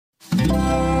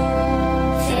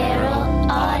Feral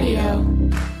Audio.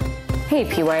 Hey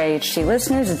PYHC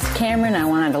listeners, it's Cameron. I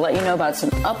wanted to let you know about some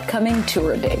upcoming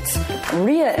tour dates.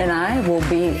 Rhea and I will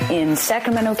be in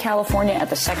Sacramento, California at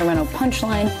the Sacramento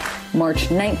Punchline, March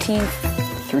 19th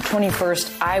through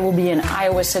 21st. I will be in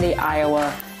Iowa City,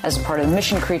 Iowa as a part of the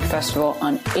Mission Creek Festival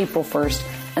on April 1st.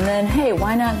 And then, hey,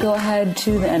 why not go ahead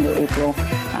to the end of April?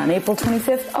 On April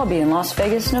 25th, I'll be in Las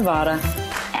Vegas, Nevada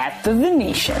at the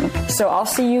Venetian. So I'll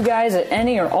see you guys at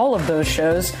any or all of those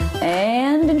shows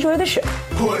and enjoy the show.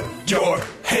 Put your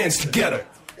hands together.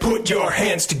 Put your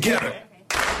hands together.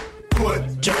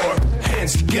 Put your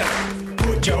hands together.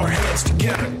 Put your hands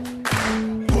together.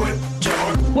 Put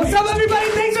your What's up, everybody?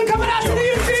 Thanks for coming out to the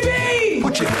UCB!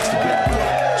 Put your hands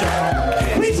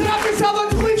together. Please sit up yourself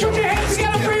and please put your hands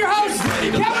together for your host,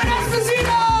 Kevin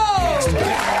Esposito!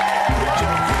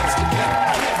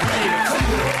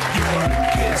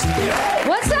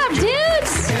 What's up,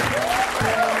 dudes?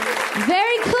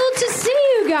 Very cool to see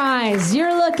you guys.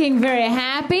 You're looking very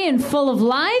happy and full of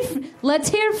life. Let's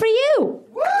hear for you.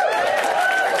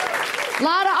 A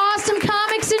lot of awesome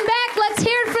comics in back. Let's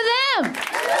hear it for them.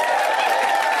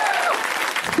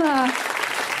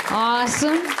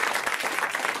 Awesome.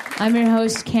 I'm your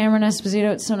host, Cameron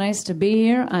Esposito. It's so nice to be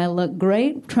here. I look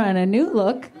great. Trying a new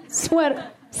look.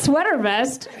 Sweater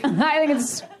vest. I think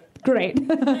it's great.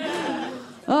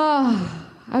 Oh,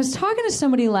 I was talking to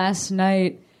somebody last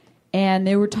night, and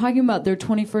they were talking about their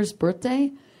 21st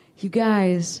birthday. You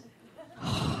guys,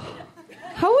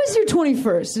 how was your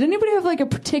 21st? Did anybody have, like, a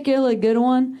particularly good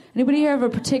one? Anybody here have a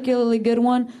particularly good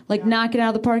one? Like, knock it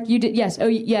out of the park? You did? Yes. Oh,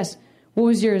 yes. What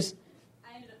was yours?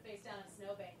 I ended up face down in a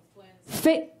snowbank with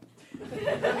twins.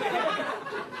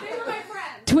 They were my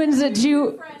friends. Twins that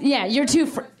you... Yeah, you're two...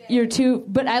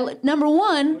 But number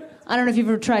one... I don't know if you've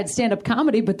ever tried stand-up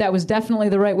comedy, but that was definitely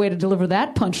the right way to deliver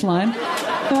that punchline.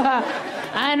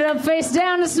 I ended up face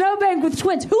down in a snowbank with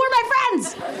twins. Who are my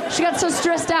friends? She got so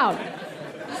stressed out.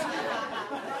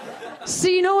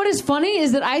 See, you know what is funny?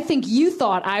 Is that I think you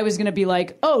thought I was going to be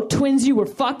like, oh, twins you were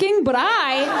fucking? But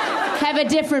I have a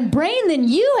different brain than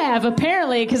you have,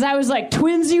 apparently, because I was like,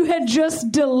 twins you had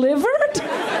just delivered?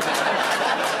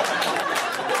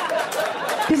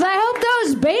 Because I hope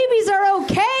those babies are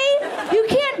okay. You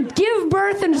can't give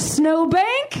birth in a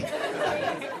snowbank.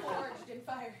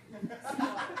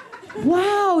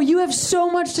 Wow, you have so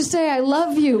much to say. I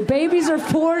love you. Babies are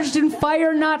forged in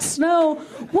fire, not snow.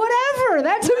 Whatever.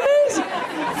 That's amazing.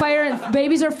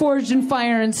 Babies are forged in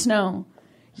fire and snow.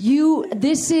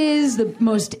 This is the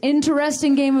most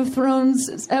interesting Game of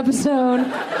Thrones episode.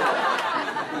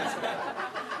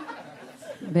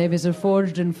 Babies are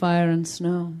forged in fire and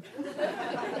snow.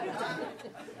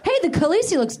 Hey, the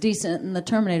Khaleesi looks decent in the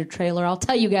Terminator trailer. I'll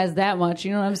tell you guys that much.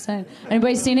 You know what I'm saying?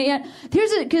 Anybody seen it yet?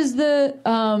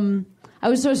 I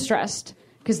was so stressed.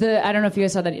 Because I don't know if you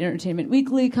guys saw that Entertainment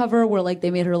Weekly cover where, like, they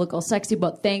made her look all sexy,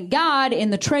 but thank God in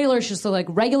the trailer she's like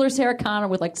regular Sarah Connor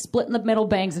with, like, split in the middle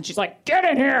bangs, and she's like, get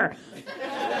in here!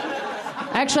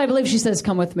 Actually, I believe she says,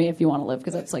 come with me if you want to live,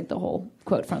 because that's, like, the whole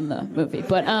quote from the movie.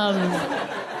 But,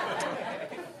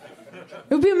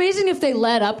 it would be amazing if they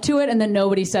led up to it and then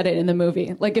nobody said it in the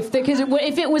movie. Like, if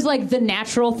it was, like, the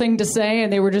natural thing to say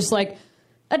and they were just like,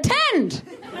 attend!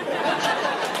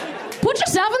 Put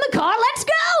yourself in the car, let's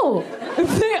go!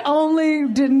 If they only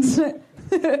didn't say...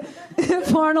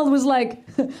 If Arnold was like,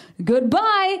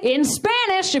 goodbye, in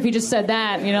Spanish, if he just said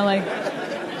that, you know, like...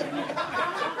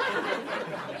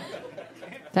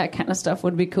 That kind of stuff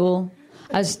would be cool.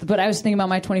 But I was thinking about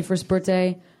my 21st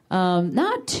birthday. My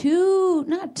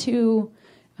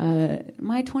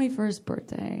 21st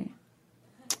birthday,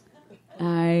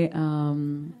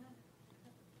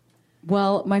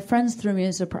 my friends threw me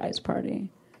a surprise party,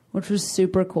 which was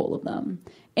super cool of them.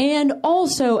 And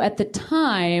also, at the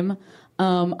time,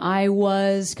 I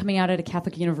was coming out at a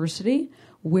Catholic university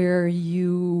where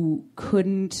you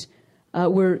couldn't,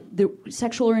 where the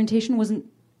sexual orientation wasn't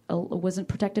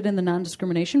protected in the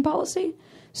non-discrimination policy.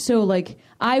 So, like,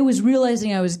 I was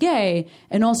realizing I was gay,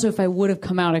 and also if I would have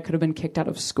come out, I could have been kicked out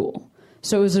of school.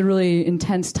 So it was a really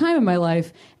intense time in my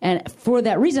life, and for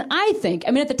that reason, at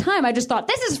the time, I just thought,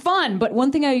 this is fun, but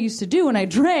one thing I used to do when I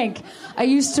drank, I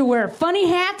used to wear funny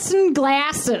hats and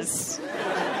glasses,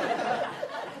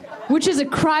 which is a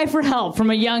cry for help from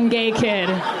a young gay kid.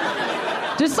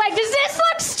 Just like, does this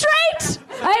look straight?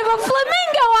 I have a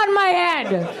flamingo on my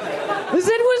head. Was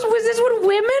this what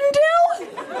women do?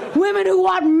 Women who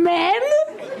want men?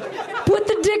 Put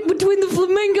the dick between the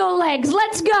flamingo legs.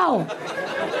 Let's go.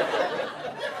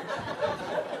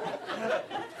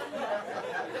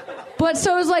 But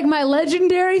so it was like my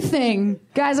legendary thing.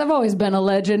 Guys, I've always been a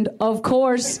legend, of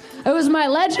course. It was my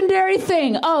legendary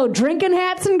thing. Oh, drinking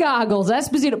hats and goggles.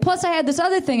 Esposito. Plus, I had this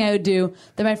other thing I would do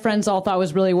that my friends all thought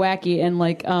was really wacky and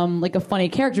like a funny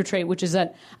character trait, which is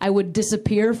that I would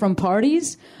disappear from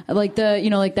parties, like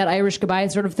like that Irish goodbye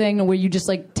sort of thing, where you just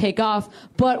like take off.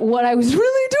 But what I was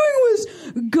really doing was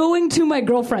going to my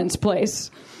girlfriend's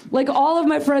place. Like, all of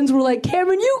my friends were like,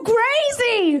 Cameron, you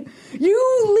crazy!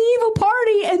 You leave a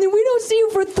party and then we don't see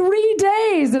you for 3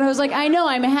 days. And I was like, I know,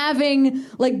 I'm having,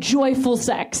 like, joyful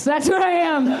sex. That's what I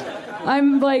am.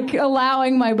 I'm, like,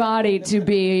 allowing my body to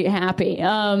be happy.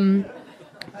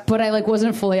 But I, like,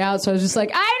 wasn't fully out, so I was just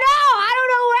like, I don't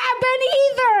know where I've been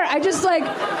either! I just, like,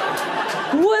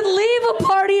 would leave a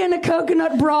party in a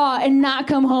coconut bra and not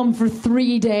come home for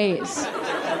 3 days.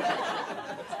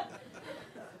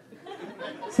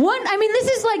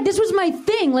 This was my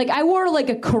thing. Like, I wore, like,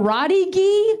 a karate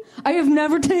gi. I have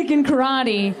never taken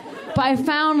karate, but I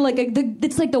found, like,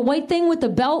 it's like the white thing with the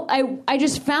belt. I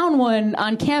just found one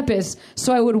on campus,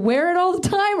 so I would wear it all the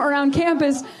time around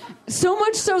campus, so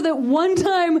much so that one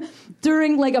time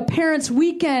during, like, a parents'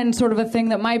 weekend sort of a thing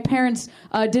that my parents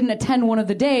didn't attend one of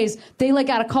the days, they, like,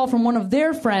 got a call from one of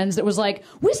their friends that was like,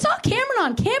 we saw Cameron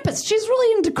on campus. She's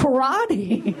really into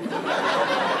karate.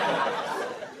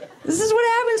 This is what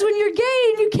happens when you're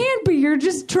gay and you can't be. You're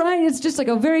just trying. It's just like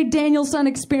a very Daniel-son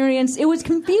experience. It was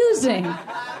confusing.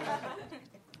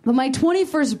 But my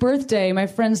 21st birthday, my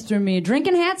friends threw me a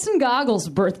drinking hats and goggles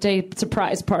birthday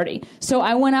surprise party. So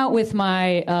I went out with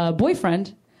my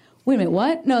boyfriend. Wait a minute,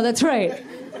 what? No, that's right.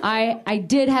 I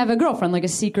did have a girlfriend, like a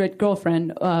secret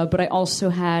girlfriend, but I also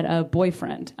had a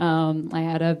boyfriend. I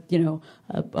had a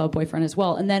boyfriend as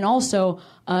well. And then also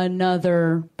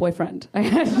another boyfriend.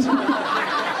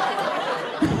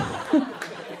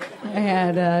 I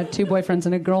had 2 boyfriends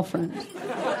and a girlfriend.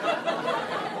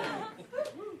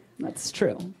 That's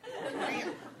true.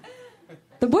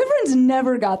 The boyfriends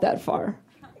never got that far.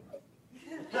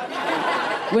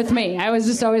 With me. I was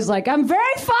just always like, I'm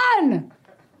very fun!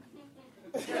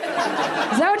 Is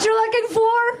that what you're looking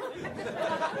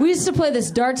for? We used to play this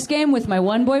darts game with my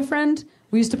one boyfriend.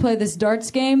 We used to play this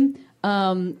darts game,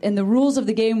 and the rules of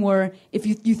the game were if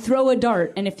you throw a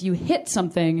dart and if you hit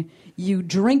something, you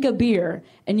drink a beer,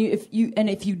 and if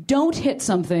you don't hit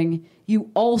something,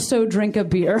 you also drink a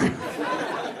beer.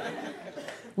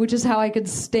 Which is how I could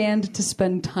stand to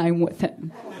spend time with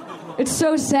him. It's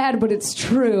so sad, but it's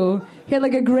true. He had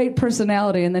like a great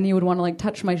personality, and then he would want to like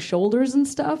touch my shoulders and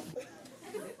stuff.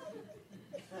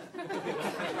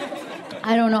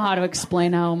 I don't know how to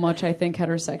explain how much I think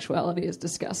heterosexuality is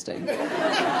disgusting.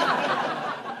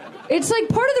 It's like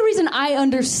part of the reason I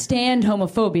understand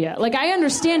homophobia. Like, I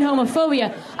understand homophobia.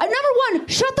 Number one,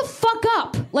 shut the fuck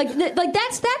up. Like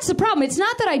that's the problem. It's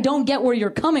not that I don't get where you're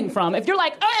coming from. If you're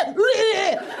like,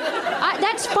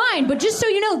 that's fine. But just so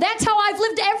you know, that's how I've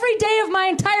lived every day of my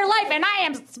entire life, and I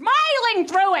am smiling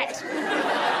through it.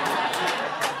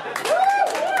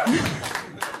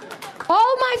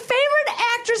 All my favorite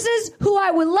actresses who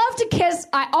I would love to kiss,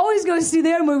 I always go see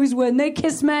their movies when they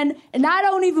kiss men, and I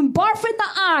don't even barf in the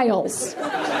aisles.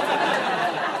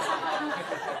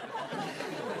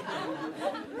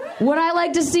 Would I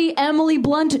like to see Emily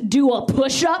Blunt do a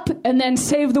push-up and then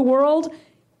save the world?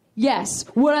 Yes.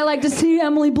 Would I like to see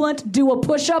Emily Blunt do a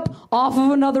push-up off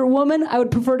of another woman? I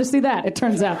would prefer to see that, it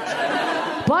turns out.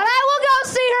 But I will go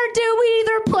see her do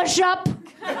either push-up.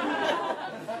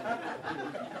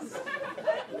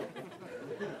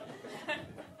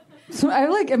 So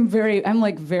I'm very,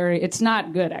 it's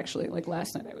not good, actually. Like,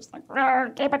 last night I was like,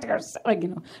 keep it to yourself, take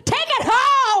it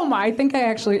home! I think I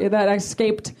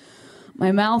escaped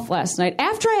my mouth last night.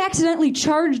 After I accidentally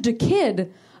charged a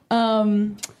kid,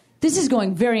 this is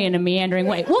going very in a meandering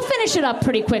way. We'll finish it up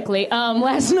pretty quickly.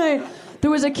 Last night,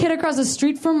 there was a kid across the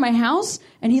street from my house,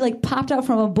 and he, popped out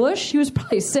from a bush. He was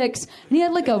probably 6, and he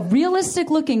had, a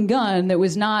realistic-looking gun that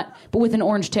was not, but with an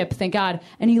orange tip, thank God.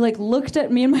 And he, looked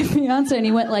at me and my fiance, and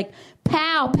he went,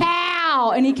 pow,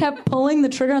 pow! And he kept pulling the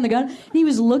trigger on the gun, and he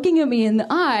was looking at me in the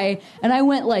eye, and I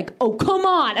went, oh, come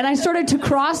on! And I started to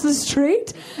cross the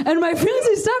street, and my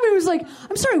fiance stopped me and was like,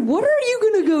 I'm sorry, what are you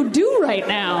gonna go do right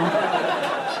now?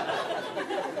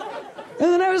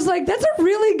 And then I was like, that's a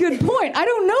really good point. I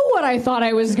don't know what I thought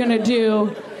I was going to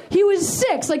do. He was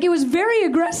 6. It was very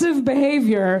aggressive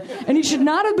behavior. And he should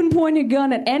not have been pointing a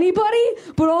gun at anybody.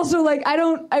 But also,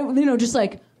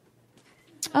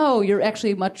 oh, you're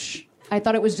actually much... I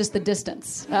thought it was just the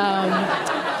distance.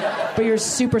 But you're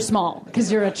super small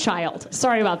because you're a child.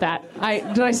 Sorry about that.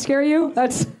 Did I scare you?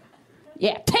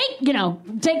 Yeah, take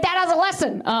that as a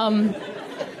lesson.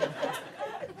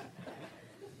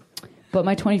 But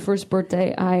my 21st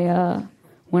birthday, I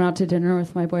went out to dinner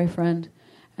with my boyfriend,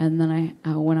 and then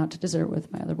I went out to dessert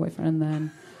with my other boyfriend, and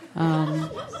then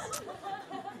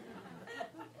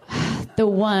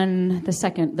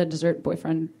the dessert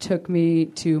boyfriend took me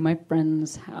to my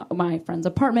friend's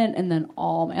apartment, and then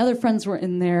all my other friends were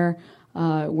in there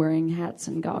wearing hats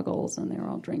and goggles, and they were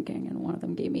all drinking, and one of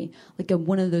them gave me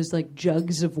one of those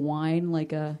jugs of wine,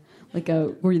 like a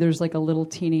where there's a little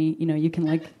teeny, you can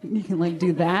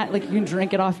do that, you can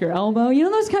drink it off your elbow,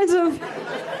 those kinds of.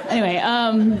 Anyway,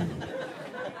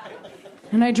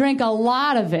 and I drank a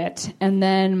lot of it, and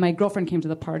then my girlfriend came to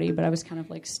the party, but I was kind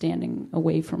of standing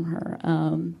away from her.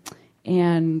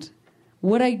 And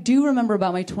what I do remember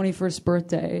about my 21st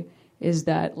birthday is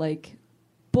that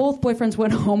both boyfriends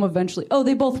went home eventually. Oh,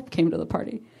 they both came to the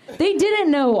party. They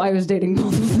didn't know I was dating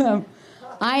both of them.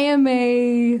 I am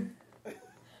a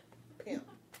pimp.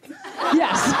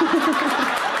 Yes.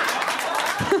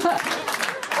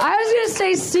 I was going to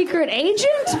say secret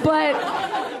agent, but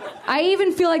I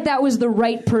even feel like that was the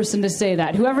right person to say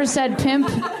that. Whoever said pimp,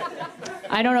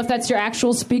 I don't know if that's your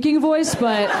actual speaking voice,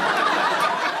 but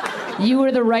you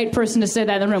were the right person to say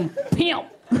that in the room. Pimp.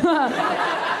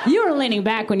 You were leaning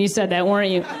back when you said that, weren't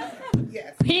you?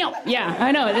 Yes. Pimp. Yeah,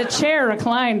 I know. The chair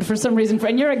reclined for some reason,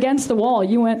 and you're against the wall.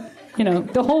 You went,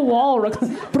 the whole wall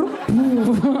reclined.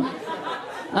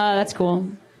 That's cool.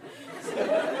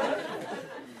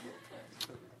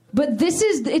 But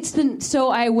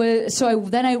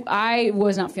I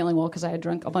was not feeling well because I had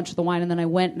drunk a bunch of the wine, and then I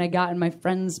went and I got in my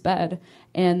friend's bed,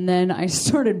 and then I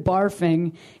started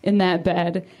barfing in that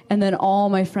bed, and then all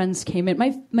my friends came in.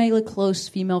 My close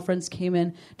female friends came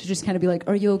in to just kind of be like,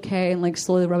 "Are you okay?" and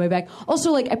slowly rub my back.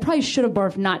 Also, I probably should have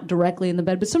barfed not directly in the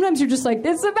bed, but sometimes you're just like,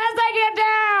 "It's the best I can do,"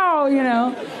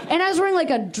 And I was wearing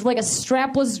a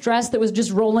strapless dress that was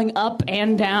just rolling up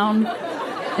and down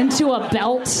into a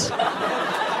belt.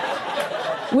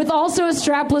 With also a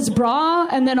strapless bra,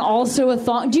 and then also a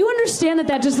thong. Do you understand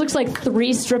that just looks like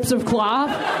 3 strips of cloth?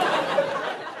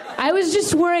 I was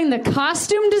just wearing the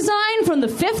costume design from The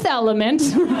Fifth Element.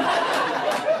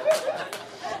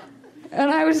 And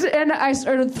I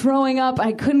started throwing up.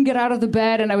 I couldn't get out of the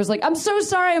bed, and I was like, "I'm so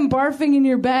sorry, I'm barfing in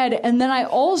your bed." And then I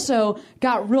also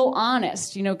got real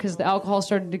honest, because the alcohol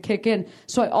started to kick in.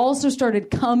 So I also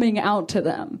started coming out to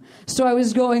them. So I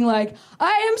was going "I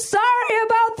am sorry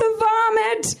about the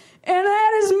vomit, and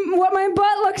that is what my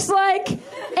butt looks like, and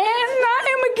I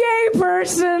am a gay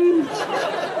person."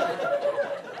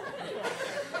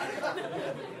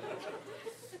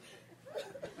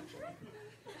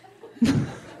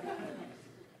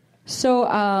 So,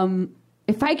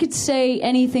 if I could say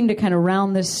anything to kind of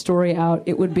round this story out,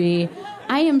 it would be,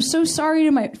 I am so sorry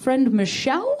to my friend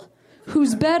Michelle,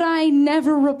 whose bed I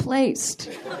never replaced.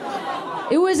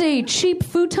 It was a cheap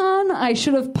futon. I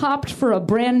should have popped for a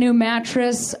brand new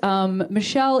mattress.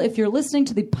 Michelle, if you're listening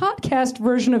to the podcast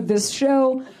version of this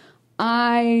show,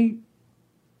 I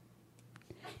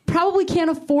probably can't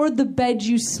afford the bed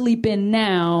you sleep in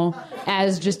now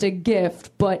as just a gift,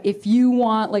 but if you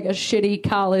want a shitty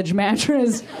college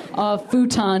mattress, a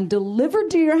futon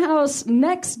delivered to your house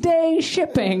next day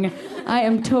shipping, I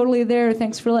am totally there.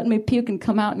 Thanks for letting me puke and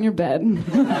come out in your bed.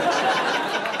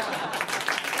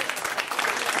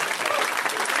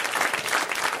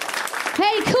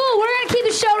 Hey, cool, we're gonna keep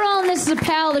the show rolling. This is a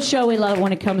pal of the show. We love it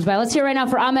when it comes by. Let's hear it right now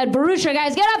for Ahmed Barusha.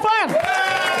 Guys, get up for him!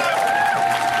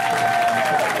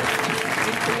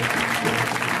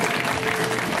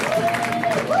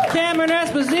 Cameron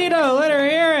Esposito, let her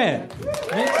hear it.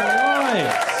 Make some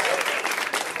noise.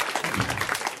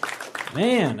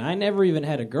 Man, I never even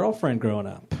had a girlfriend growing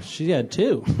up. She had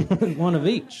 2, one of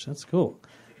each. That's cool.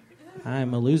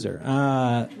 I'm a loser.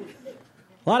 A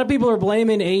lot of people are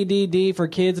blaming ADD for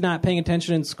kids not paying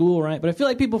attention in school, right? But I feel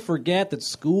like people forget that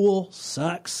school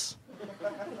sucks.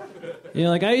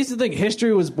 I used to think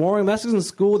history was boring. That's because in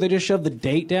school they just shove the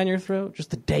date down your throat.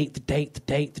 Just the date, the date, the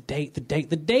date, the date, the date.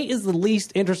 The date is the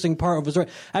least interesting part of a story.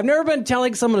 I've never been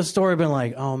telling someone a story, been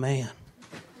like, "Oh man,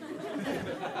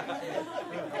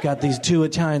 got these 2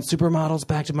 Italian supermodels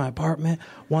back to my apartment.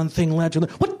 One thing led to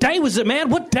another. What day was it, man?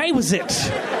 What day was it?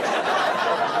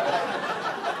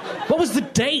 What was the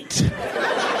date?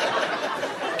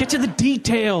 Get to the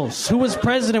details. Who was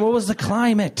president? What was the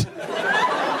climate?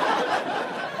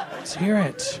 Let's hear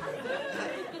it."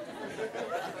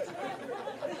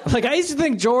 I used to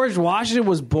think George Washington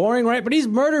was boring, right? But he's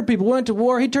murdered people, went to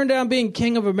war. He turned down being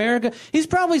king of America. He's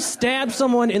probably stabbed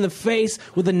someone in the face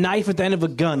with a knife at the end of a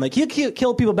gun. He'll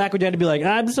kill people back when you had to be like,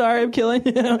 "I'm sorry, I'm killing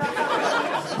you.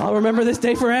 I'll remember this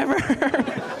day forever."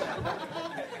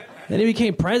 Then he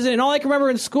became president, and all I can remember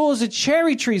in school is a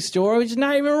cherry tree store, which is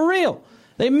not even real.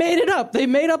 They made it up. They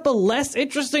made up a less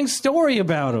interesting story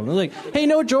about him. They're like, hey,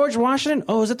 no George Washington?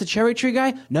 Oh, is that the cherry tree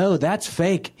guy? No, that's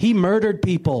fake. He murdered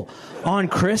people on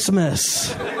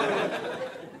Christmas.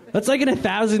 That's like in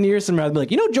 1,000 years from now. They'll be like,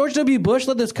 you know George W. Bush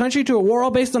led this country to a war all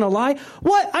based on a lie?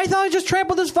 What? I thought I just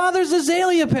trampled his father's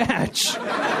azalea patch.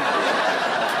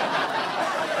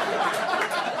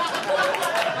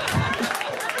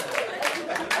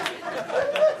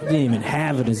 Didn't even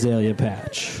have an azalea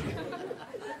patch.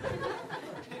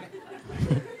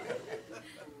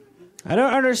 I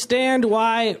don't understand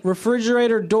why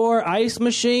refrigerator door ice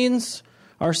machines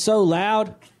are so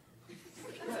loud.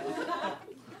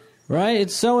 Right?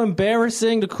 It's so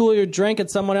embarrassing to cool your drink at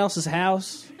someone else's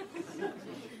house.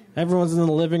 Everyone's in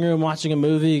the living room watching a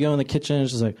movie. You go in the kitchen and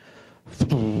it's just like...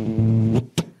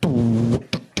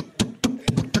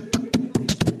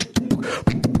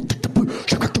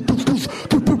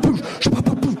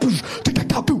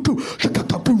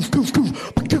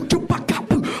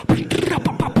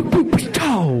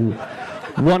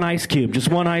 One ice cube, just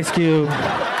one ice cube.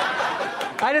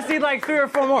 I just need like 3 or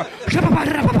 4 more.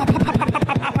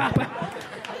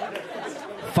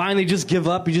 Finally, just give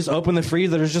up. You just open the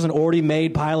freezer. There's just an already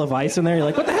made pile of ice in there. You're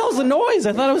like, what the hell's the noise?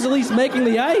 I thought I was at least making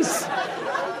the ice.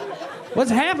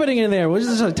 What's happening in there? What's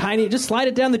just a tiny? Just slide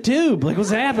it down the tube. Like, what's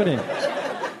happening?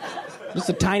 Just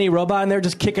a tiny robot in there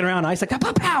just kicking around ice like,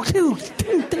 pow, pow,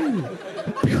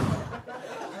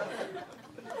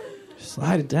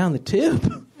 slide it down the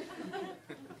tube.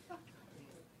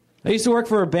 I used to work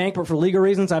for a bank, but for legal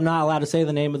reasons, I'm not allowed to say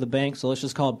the name of the bank, so let's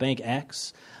just call it Bank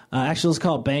X. Actually, let's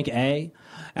call it Bank A.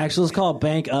 Actually, let's call it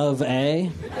Bank of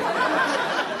A.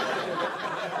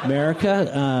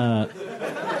 America.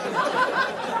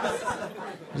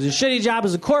 It's a shitty job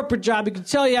is a corporate job. You can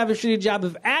tell you have a shitty job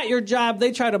if at your job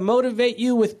they try to motivate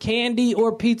you with candy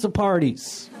or pizza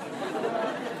parties.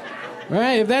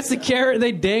 Right? If that's the carrot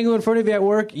they dangle in front of you at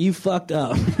work, you fucked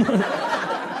up.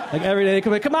 Like every day they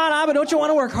come like, come on, Abba, don't you want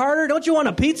to work harder? Don't you want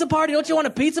a pizza party? Don't you want a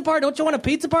pizza party? Don't you want a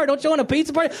pizza party? Don't you want a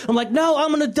pizza party? I'm like, no,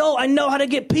 I'm an adult. I know how to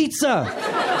get pizza.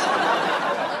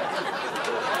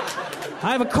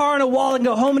 I have a car and a wallet and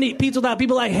go home and eat pizza without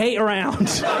people I hate around.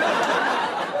 It's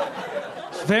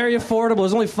very affordable.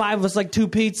 There's only 5 of us, like 2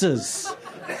 pizzas.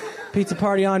 Pizza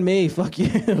party on me. Fuck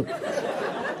you.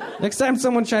 Next time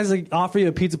someone tries to offer you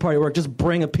a pizza party at work, just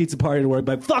bring a pizza party to work.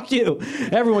 But fuck you.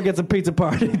 Everyone gets a pizza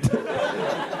party.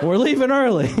 We're leaving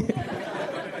early.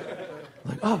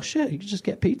 Like, oh shit, you can just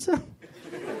get pizza?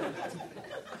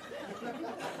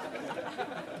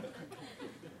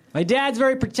 My dad's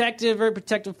very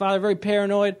protective father, very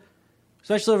paranoid.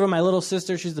 Especially over my little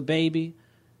sister, she's the baby.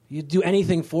 He'd do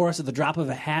anything for us at the drop of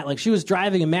a hat. Like, she was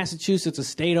driving in Massachusetts, a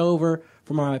state over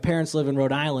from where my parents live in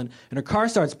Rhode Island, and her car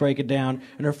starts breaking down,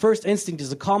 and her first instinct is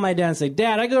to call my dad and say,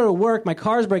 Dad, I go to work, my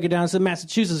car's breaking down, it's in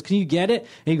Massachusetts, can you get it?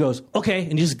 And he goes, okay,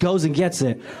 and he just goes and gets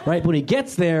it, right? But when he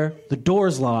gets there, the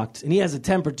door's locked, and he has a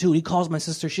temper too. He calls my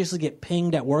sister, she has to get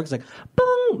pinged at work. It's like,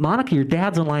 boom, Monica, your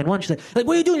dad's on line 1. She's like,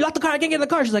 what are you doing? You locked the car, I can't get in the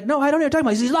car. She's like, no, I don't know what you're talking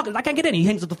about. He's locked, I can't get in. He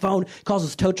hangs up the phone, calls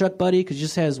his tow truck buddy, because he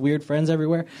just has weird friends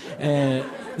everywhere. And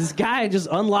this guy just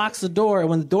unlocks the door, and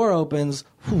when the door opens,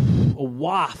 a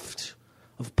waft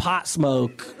of pot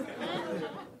smoke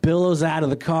billows out of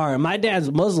the car. And my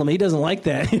dad's Muslim. He doesn't like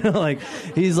that. You know, like,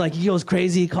 he goes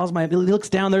crazy. He looks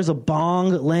down. There's a bong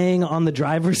laying on the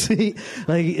driver's seat.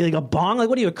 Like a bong? Like,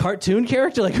 what are you, a cartoon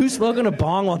character? Like, who's smoking a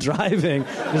bong while driving?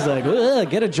 He's like,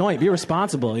 get a joint. Be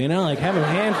responsible, you know? Like, have a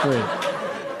hand free.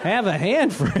 Have a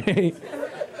hand free.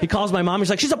 He calls my mom.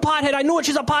 He's like, she's a pothead. I knew it.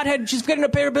 She's a pothead. She's getting a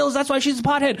pair of bills. That's why she's a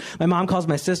pothead. My mom calls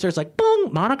my sister. It's like,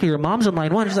 boom, Monica, your mom's on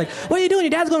line 1. She's like, what are you doing? Your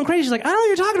dad's going crazy. She's like, I don't know what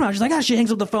you're talking about. She's like, she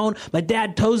hangs up the phone. My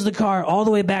dad tows the car all the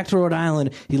way back to Rhode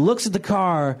Island. He looks at the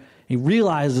car. He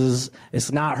realizes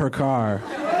it's not her car.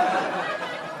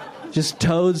 Just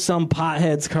towed some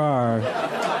pothead's car.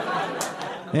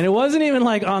 And it wasn't even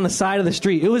like on the side of the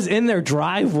street. It was in their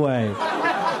driveway.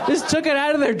 Just took it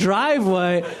out of their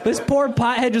driveway. This poor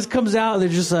pothead just comes out and they're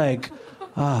just like,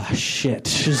 oh, shit.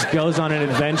 Just goes on an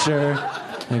adventure.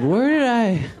 Like, where did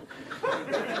I...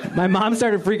 My mom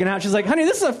started freaking out. She's like, honey,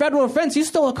 this is a federal offense. You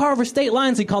stole a car over state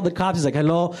lines. He called the cops. He's like,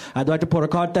 hello, I'd like to report a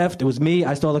car theft. It was me.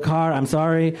 I stole the car. I'm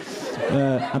sorry.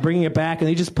 I'm bringing it back. And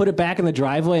he just put it back in the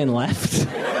driveway and left.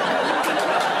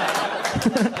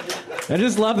 I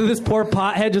just love that this poor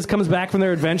pothead just comes back from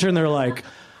their adventure and they're like,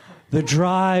 the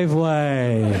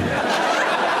driveway.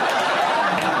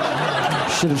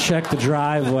 Should have checked the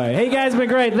driveway. Hey, guys, been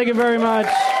great. Thank you very much.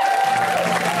 Give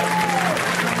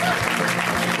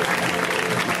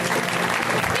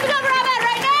it up for Ahmed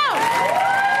right now.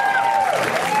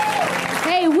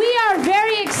 Hey, we are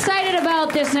very excited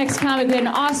about this next next comic. We had an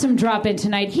awesome drop-in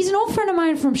tonight. He's an old friend of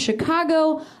mine from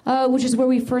Chicago, which is where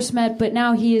we first met, but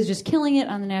now he is just killing it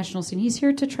on the national scene. He's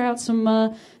here to try out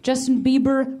some Justin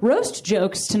Bieber roast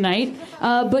jokes tonight.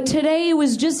 But today it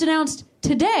was just announced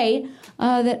today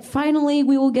that finally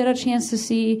we will get a chance to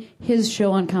see his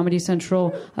show on Comedy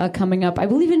Central coming up, I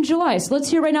believe, in July. So let's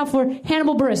hear right now for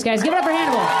Hannibal Buress, guys. Give it up for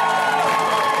Hannibal.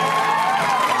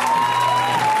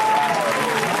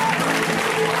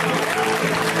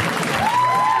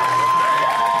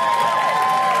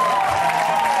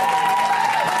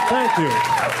 Thank you.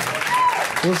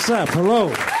 What's up? Hello.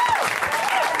 It's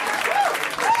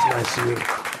nice to meet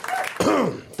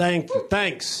you. Thank you.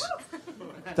 Thanks.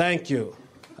 Thank you.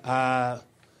 All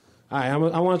right, I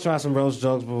want to try some roast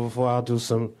jokes, but before I'll do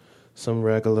some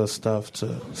regular stuff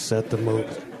to set the mood.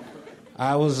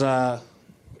 I was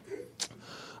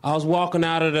walking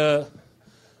out of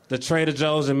the Trader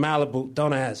Joe's in Malibu.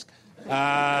 Don't ask.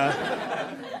 I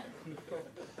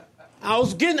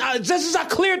was getting just as I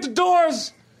cleared the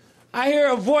doors, I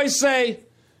hear a voice say,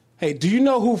 "Hey, do you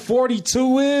know who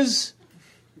 42 is?"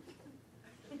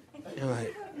 And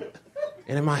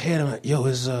in my head, I'm like, "Yo,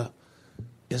 is a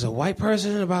white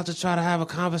person about to try to have a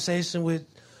conversation with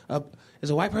is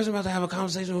a white person about to have a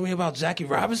conversation with me about Jackie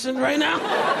Robinson right now?"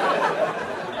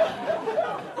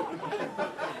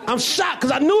 I'm shocked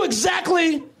because I knew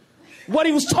exactly what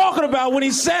he was talking about when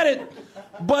he said it,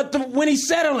 but when he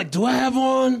said it, I'm like, "Do I have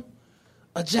on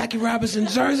a Jackie Robinson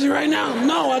jersey right now?"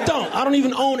 No, I don't. I don't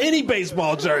even own any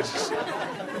baseball jerseys.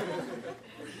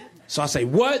 So I say,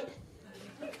 "What?"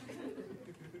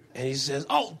 And he says,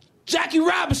 "Oh, Jackie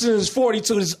Robinson is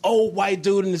 42, this old white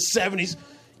dude in the 70s.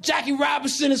 Jackie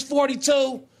Robinson is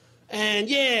 42, and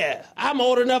yeah, I'm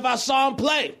old enough I saw him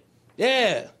play.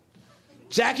 Yeah,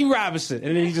 Jackie Robinson."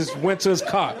 And then he just went to his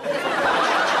car.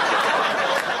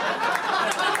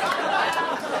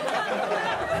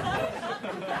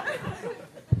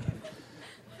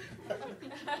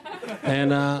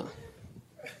 And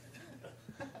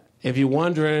if you're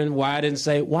wondering why I didn't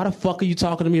say, "Why the fuck are you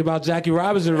talking to me about Jackie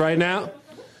Robinson right now?"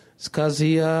 It's because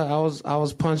I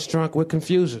was punch drunk with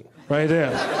confusion right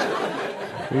there.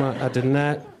 I did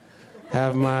not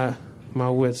have my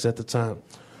wits at the time.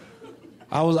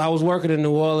 I was working in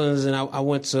New Orleans, and I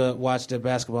went to watch their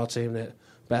basketball team. The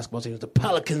basketball team was the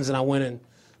Pelicans, and I went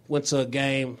to a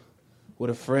game with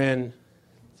a friend.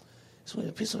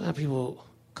 Sometimes people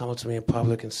come up to me in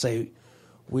public and say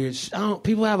weird shit.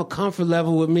 People have a comfort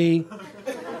level with me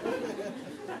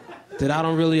that I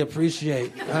don't really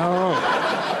appreciate. I don't know.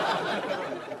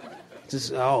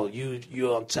 Just,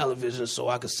 you're on television, so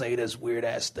I could say this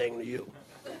weird-ass thing to you.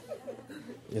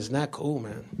 It's not cool,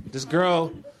 man. This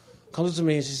girl comes to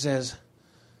me and she says,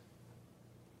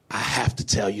 "I have to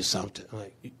tell you something." I'm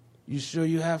like, "You sure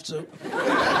you have to?"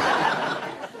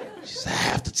 She said, "I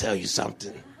have to tell you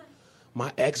something.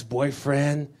 My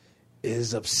ex-boyfriend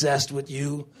is obsessed with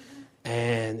you,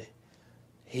 and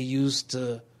he used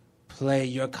to play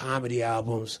your comedy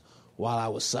albums while I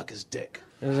would suck his dick."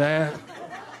 Is that?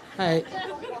 Hey.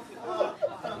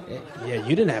 Yeah,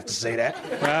 you didn't have to say that.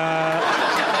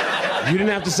 You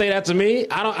didn't have to say that to me.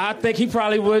 I think he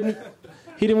probably wouldn't.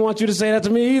 He didn't want you to say that to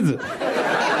me either.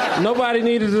 Nobody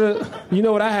needed to. You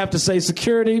know what I have to say?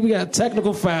 Security. We got a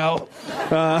technical foul.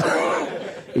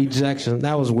 Ejection.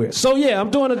 That was weird. So yeah, I'm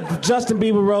doing a Justin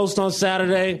Bieber roast on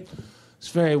Saturday. It's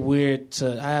very weird.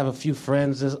 I have a few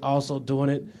friends that's also doing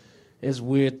it. It's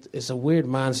weird. It's a weird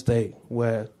mind state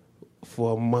where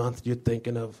for a month you're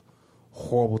thinking of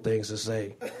horrible things to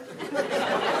say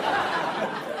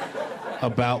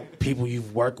about people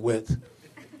you've worked with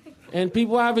and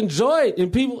people I've enjoyed,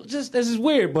 and people just, this is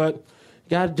weird, but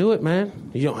you gotta do it, man.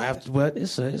 You don't have to, but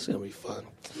it's gonna be fun.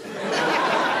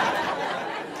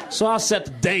 So I'll set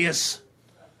the dais.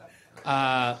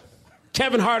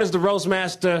 Kevin Hart is the roast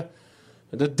master.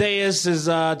 The dais is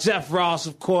Jeff Ross,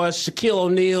 of course, Shaquille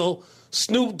O'Neal,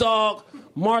 Snoop Dogg,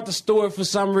 Martha Stewart for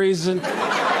some reason.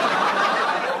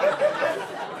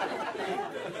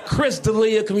 Chris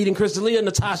D'Elia, comedian Chris D'Elia,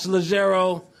 Natasha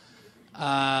Leggero.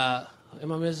 Am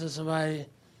I missing somebody?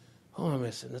 Who am I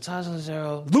missing? Natasha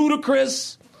Leggero,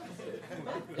 Ludacris,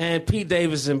 and Pete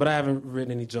Davidson, but I haven't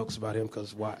written any jokes about him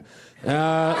because why?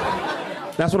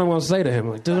 That's what I'm going to say to him.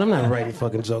 Like, dude, I'm not writing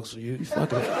fucking jokes for you. You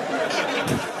fucking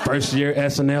first year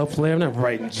SNL player. I'm not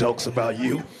writing jokes about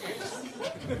you.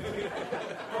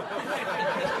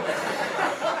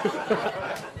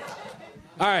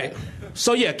 All right.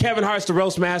 So, yeah, Kevin Hart's the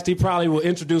roast master. He probably will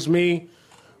introduce me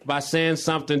by saying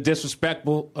something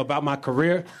disrespectful about my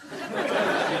career.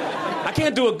 I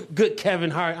can't do a good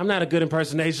Kevin Hart. I'm not a good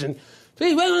impersonation.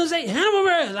 Please, what do you say? Hannibal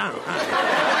Buress.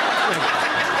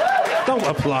 Don't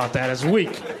applaud that. It's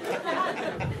weak.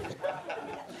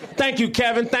 Thank you,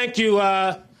 Kevin. Thank you,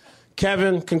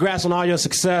 Kevin. Congrats on all your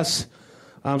success.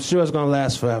 I'm sure it's going to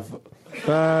last forever.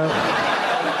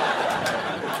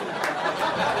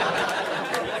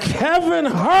 Kevin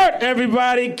Hart,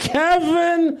 everybody.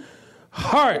 Kevin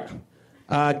Hart.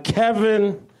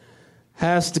 Kevin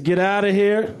has to get out of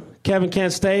here. Kevin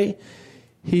can't stay.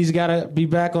 He's got to be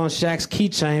back on Shaq's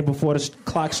keychain before the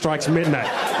clock strikes midnight.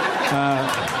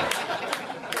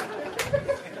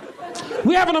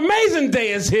 We have an amazing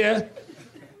day is here.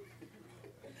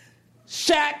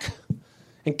 Shaq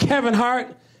and Kevin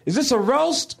Hart. Is this a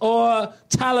roast or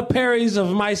Tyler Perry's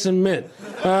of Mice and Men?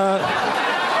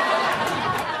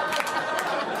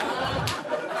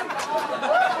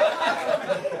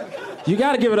 You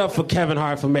got to give it up for Kevin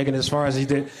Hart for making it as far as he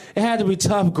did. It had to be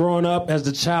tough growing up as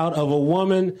the child of a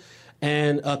woman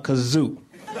and a kazoo.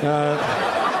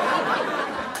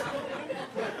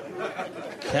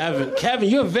 Kevin,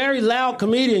 you're a very loud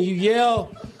comedian. You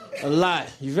yell a lot.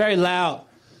 You're very loud.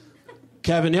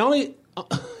 Kevin,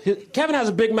 Kevin has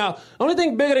a big mouth. The only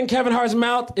thing bigger than Kevin Hart's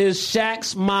mouth is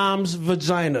Shaq's mom's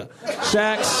vagina.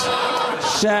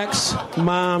 Shaq's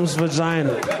mom's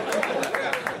vagina.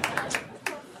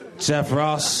 Jeff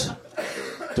Ross,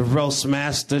 the roast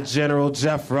master, General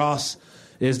Jeff Ross,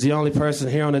 is the only person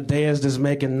here on the dais that's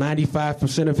making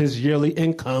 95% of his yearly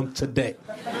income today.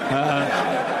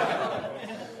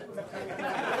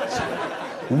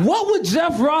 What would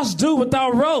Jeff Ross do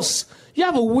without roasts? You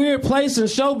have a weird place in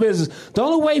show business. The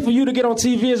only way for you to get on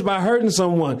TV is by hurting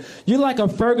someone. You're like a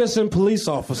Ferguson police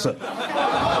officer.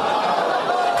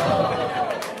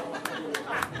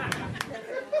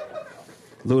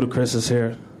 Ludacris is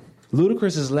here.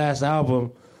 Ludacris's last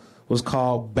album was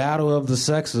called Battle of the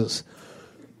Sexes,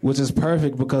 which is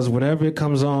perfect because whenever it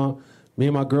comes on, me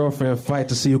and my girlfriend fight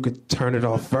to see who could turn it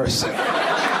off first.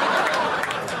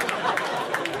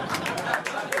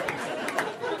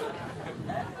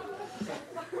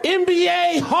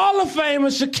 NBA Hall of Famer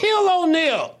Shaquille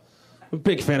O'Neal. I'm a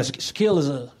big fan of Shaquille. Is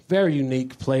a very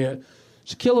unique player.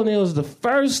 Shaquille O'Neal is the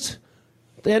first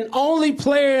and only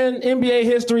player in NBA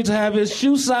history to have his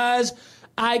shoe size,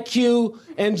 IQ,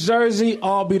 and jersey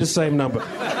all be the same number.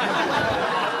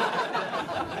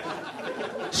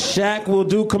 Shaq will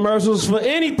do commercials for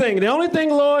anything. The only thing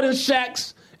lower than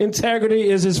Shaq's integrity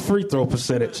is his free throw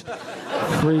percentage.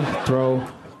 Free throw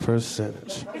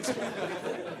percentage.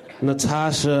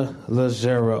 Natasha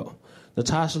Leggero.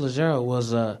 Natasha Leggero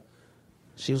was a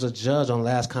judge on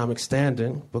Last Comic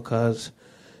Standing because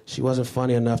she wasn't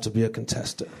funny enough to be a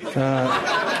contestant.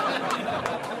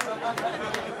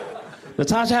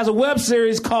 Natasha has a web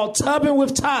series called Tubbing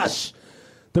with Tosh.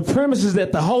 The premise is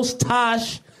that the host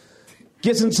Tosh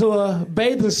gets into a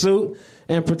bathing suit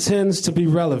and pretends to be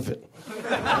relevant.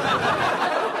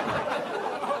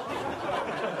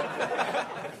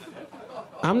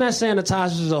 I'm not saying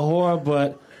Natasha's a whore,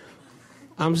 but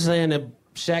I'm saying that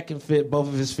Shaq can fit both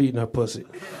of his feet in her pussy.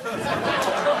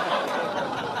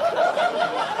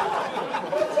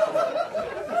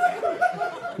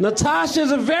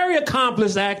 Natasha's a very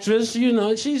accomplished actress. You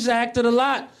know, she's acted a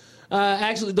lot.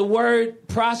 Actually, the word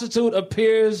prostitute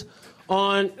appears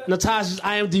on Natasha's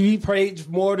IMDb page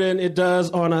more than it does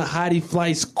on a Heidi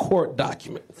Fleiss court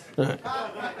document. Right.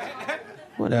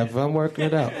 Whatever, I'm working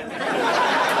it out.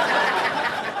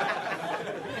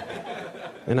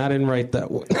 And I didn't write that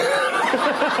one.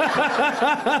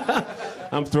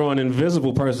 I'm throwing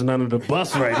Invisible Person under the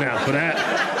bus right now for that.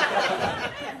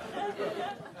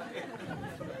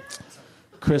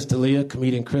 Chris D'Elia,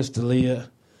 comedian Chris D'Elia,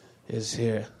 is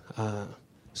here.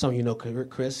 Some of you know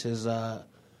Chris. His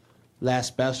last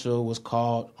special was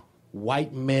called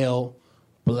White Male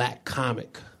Black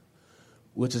Comic,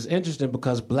 which is interesting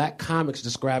because black comics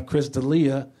describe Chris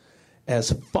D'Elia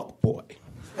as fuckboy.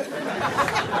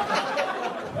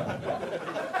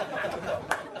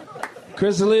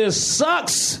 Chris D'Elia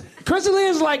sucks. Chris D'Elia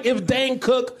is like if Dane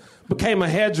Cook became a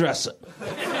hairdresser.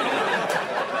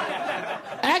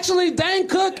 Actually, Dane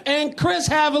Cook and Chris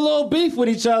have a little beef with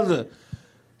each other.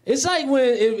 It's like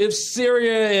when if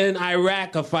Syria and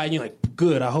Iraq are fighting, you're like,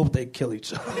 good, I hope they kill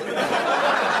each other.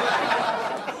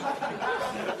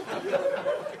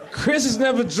 Chris has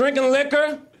never drinking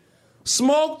liquor,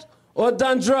 smoked, or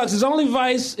done drugs. His only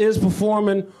vice is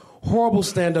performing horrible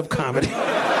stand-up comedy.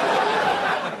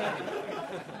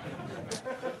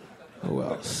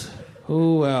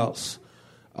 Who else?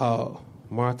 Oh,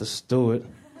 Martha Stewart.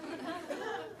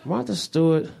 Martha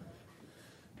Stewart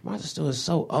is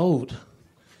so old.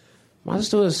 Martha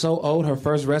Stewart is so old, her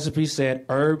first recipe said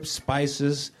herbs,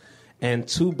 spices, and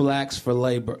 2 blacks for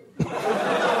labor.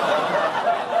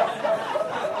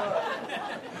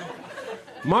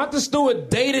 Martha Stewart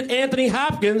dated Anthony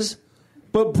Hopkins,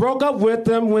 but broke up with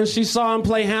him when she saw him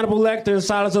play Hannibal Lecter in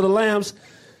Silence of the Lambs.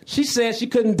 She said she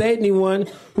couldn't date anyone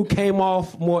who came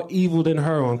off more evil than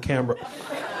her on camera.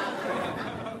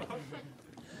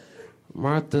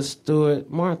 Martha Stewart.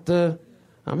 Martha,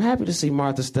 I'm happy to see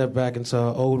Martha step back into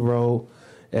her old role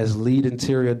as lead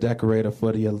interior decorator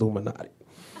for the Illuminati.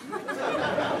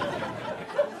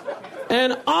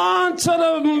 And on to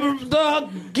the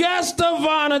guest of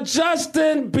honor,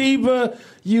 Justin Bieber,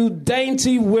 you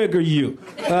dainty wigger, you.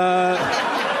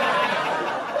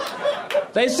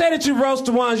 They say that you roast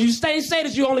the ones, say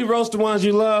that you only roast the ones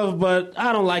you love, but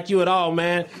I don't like you at all,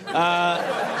 man.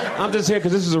 I'm just here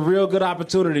because this is a real good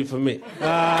opportunity for me.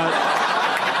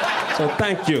 So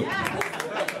thank you.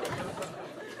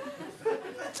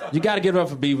 You got to give it up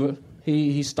for Bieber.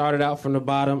 He started out from the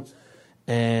bottom,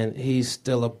 and he's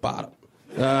still a bottom.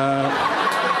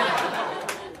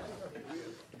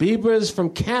 Bieber's from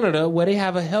Canada, where they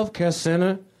have a healthcare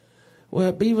center.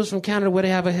 Bieber's from Canada, where they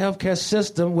have a healthcare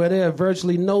system where there are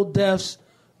virtually no deaths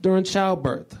during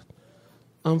childbirth.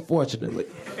 Unfortunately.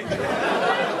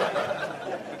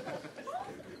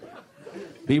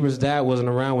 Bieber's dad wasn't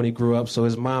around when he grew up, so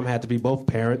his mom had to be both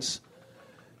parents.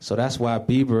 So that's why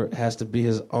Bieber has to be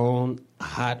his own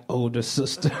hot older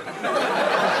sister.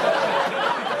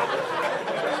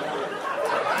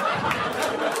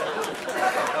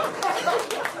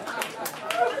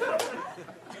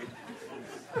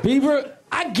 Bieber,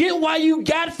 I get why you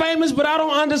got famous, but I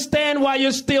don't understand why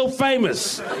you're still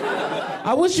famous.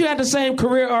 I wish you had the same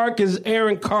career arc as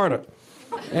Aaron Carter.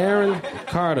 Aaron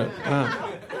Carter.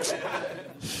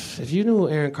 If you knew who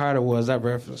Aaron Carter was, that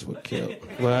reference would kill.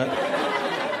 But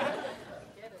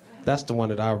that's the one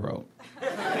that I wrote.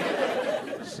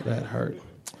 So that hurt.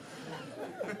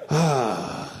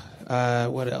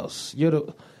 What else? You're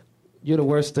the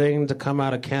worst thing to come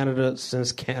out of Canada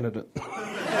since Canada.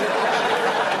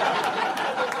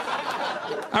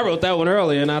 I wrote that one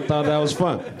earlier, and I thought that was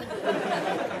fun.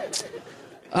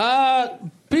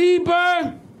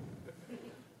 Bieber,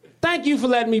 thank you for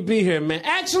letting me be here, man.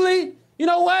 Actually, you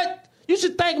know what? You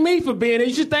should thank me for being here.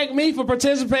 You should thank me for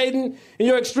participating in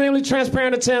your extremely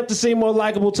transparent attempt to seem more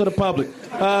likable to the public.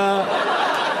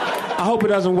 I hope it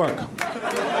doesn't work.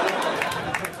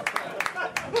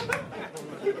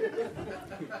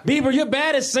 Bieber, you're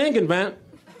bad at singing, man.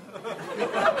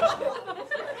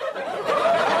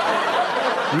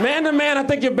 Man to man, I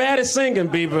think you're bad at singing,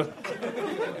 Bieber.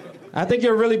 I think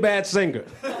you're a really bad singer.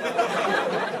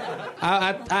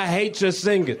 I hate your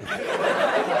singing.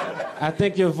 I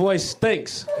think your voice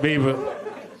stinks, Bieber.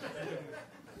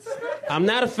 I'm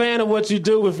not a fan of what you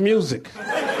do with music.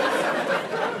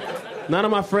 None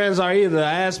of my friends are either.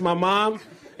 I asked my mom,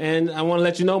 and I want to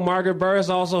let you know Margaret Burris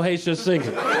also hates your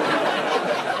singing.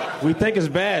 We think it's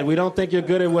bad. We don't think you're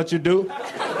good at what you do.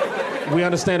 We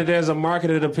understand that there's a market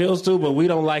it appeals to, but we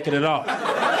don't like it at all.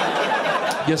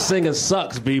 Your singing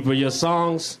sucks, Bieber. Your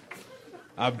songs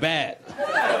are bad.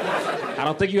 I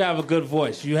don't think you have a good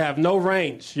voice. You have no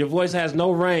range. Your voice has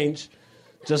no range,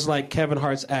 just like Kevin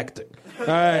Hart's acting. All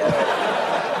right.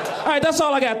 All right, that's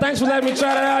all I got. Thanks for letting me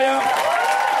try that out, y'all.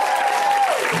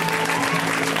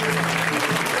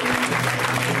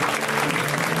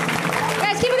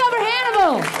 Guys, keep it up for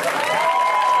Hannibal.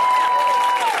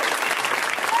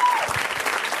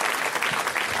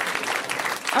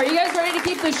 Are you guys ready to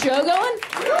keep the show going?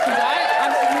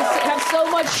 I have so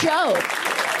much show.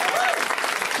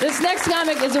 This next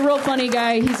comic is a real funny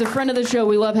guy. He's a friend of the show.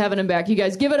 We love having him back. You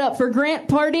guys give it up for Grant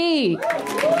Pardee.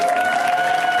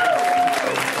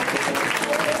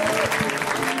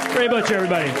 Very much,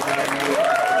 everybody.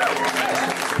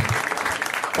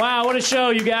 Wow, what a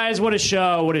show, you guys. What a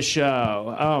show. What a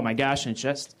show. Oh, my gosh, and it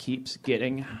just keeps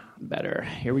getting better.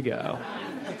 Here we go.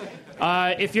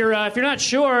 If you're not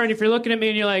sure, and if you're looking at me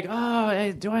and you're like,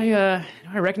 oh, do I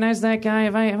recognize that guy?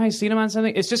 Have I seen him on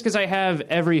something? It's just because I have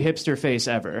every hipster face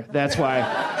ever. That's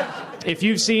why. If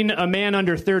you've seen a man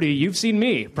under 30, you've seen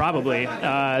me, probably.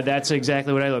 That's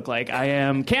exactly what I look like. I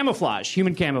am camouflage,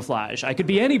 human camouflage. I could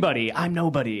be anybody. I'm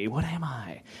nobody. What am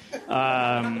I?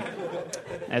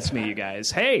 That's me, you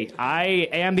guys. Hey, I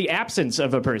am the absence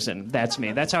of a person. That's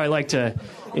me. That's how I like to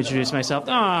introduce myself.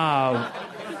 Oh.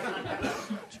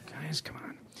 Come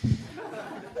on.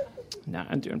 No,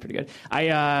 I'm doing pretty good.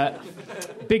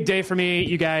 Big day for me,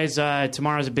 you guys.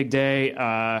 Tomorrow's a big day.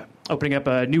 Opening up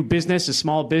a new business, a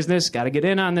small business. Got to get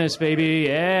in on this, baby.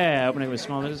 Yeah, opening up a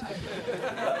small business.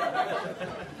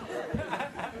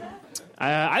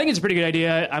 I think it's a pretty good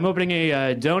idea. I'm opening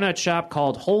a donut shop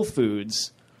called Whole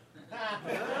Foods.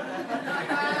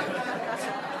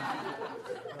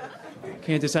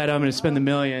 Can't decide how I'm going to spend the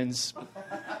millions.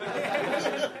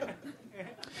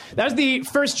 That was the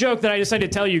first joke that I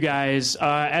decided to tell you guys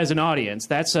as an audience.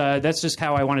 That's just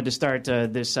how I wanted to start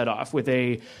this set off, with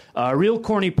a real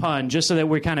corny pun, just so that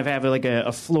we kind of have like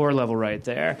a floor level right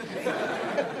there.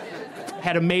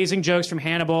 Had amazing jokes from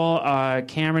Hannibal,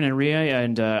 Cameron and Rhea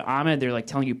and Ahmed. They're like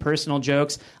telling you personal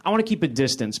jokes. I want to keep a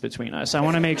distance between us. I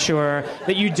want to make sure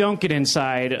that you don't get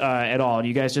inside at all, and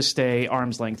you guys just stay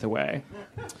arm's length away.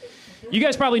 You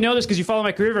guys probably know this because you follow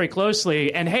my career very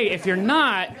closely. And hey, if you're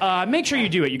not, make sure you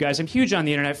do it, you guys. I'm huge on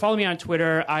the internet. Follow me on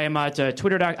Twitter. I am at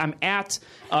I'm at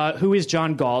Who Is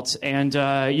John Galt. And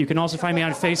you can also find me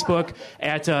on Facebook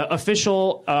at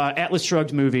official Atlas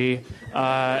Shrugged movie.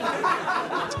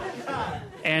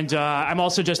 And I'm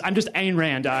just Ayn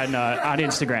Rand on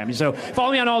Instagram. So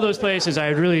follow me on all those places. I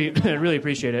would really, really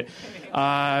appreciate it.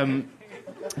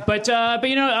 But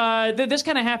you know, this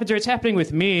kind of happens, or it's happening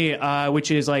with me,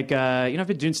 which is like, you know, I've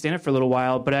been doing stand-up for a little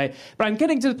while, but I'm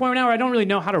getting to the point now where I don't really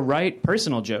know how to write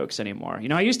personal jokes anymore. You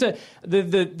know, I used to,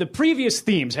 the previous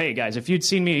themes, hey guys, if you'd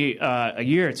seen me a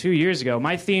year or 2 years ago,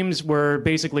 my themes were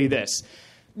basically this.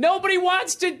 Nobody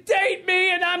wants to date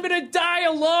me, and I'm going to die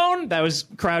alone. That was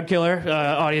crowd killer.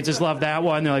 Audiences love that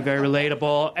one. They're like very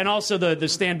relatable. And also the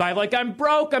standby, like, I'm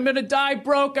broke. I'm going to die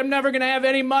broke. I'm never going to have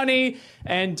any money.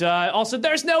 And also,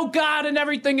 there's no God, and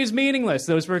everything is meaningless.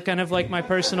 Those were kind of like my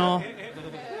personal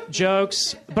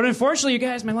jokes. But unfortunately, you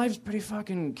guys, my life's pretty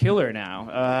fucking killer now.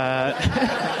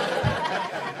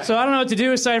 So I don't know what to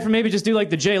do aside from maybe just do like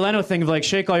the Jay Leno thing of like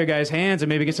shake all your guys' hands and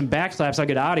maybe get some backslaps. I'll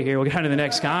get out of here. We'll get on to the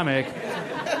next comic.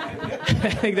 I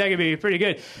think that could be pretty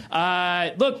good.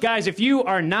 Look, guys, if you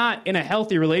are not in a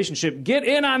healthy relationship, get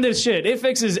in on this shit. It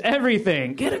fixes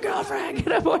everything. Get a girlfriend.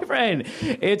 Get a boyfriend.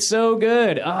 It's so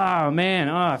good. Oh, man.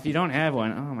 Oh, if you don't have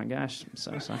one. Oh, my gosh. I'm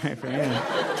so sorry for you.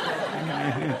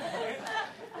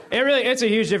 It's a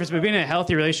huge difference between being in a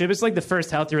healthy relationship. It's like the first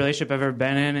healthy relationship I've ever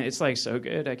been in. It's like so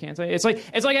good. I can't tell you. It's like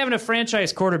having a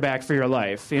franchise quarterback for your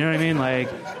life. You know what I mean? Like,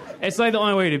 it's like the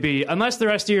only way to be. Unless the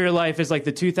rest of your life is like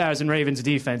the 2000 Ravens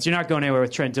defense, you're not going anywhere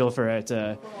with Trent Dilfer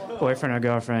at boyfriend or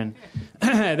girlfriend.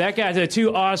 That got the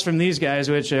two A's from these guys,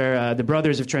 which are the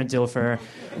brothers of Trent Dilfer.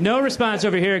 No response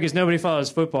over here because nobody follows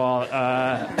football.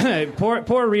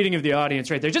 Poor reading of the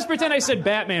audience right there. Just pretend I said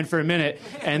Batman for a minute,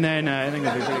 and then I think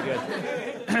that'd be pretty good.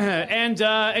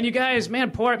 And you guys,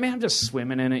 man, I'm just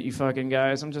swimming in it, you fucking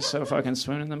guys. I'm just so fucking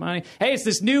swimming in the money. Hey, it's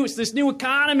this new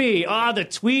economy. Oh, the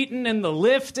tweeting and the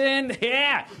lifting.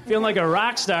 Yeah, feeling like a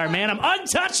rock star, man. I'm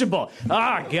untouchable.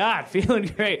 Oh, God, feeling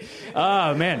great.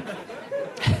 Oh, man.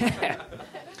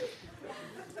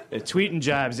 The tweeting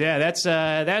jobs, yeah,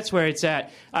 that's where it's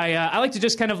at. I like to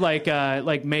just kind of like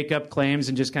make up claims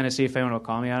and just kind of see if anyone will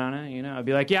call me out on it. You know, I'd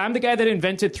be like, yeah, I'm the guy that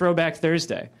invented Throwback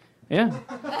Thursday. Yeah.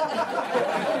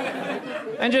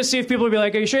 And just see if people would be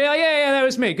like, are you sure? Yeah, that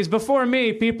was me. Because before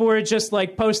me, people were just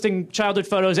like posting childhood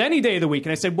photos any day of the week.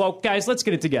 And I said, well, guys, let's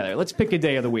get it together. Let's pick a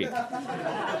day of the week.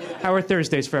 How are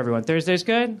Thursdays for everyone? Thursdays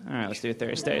good? All right, let's do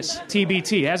Thursdays.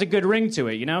 TBT has a good ring to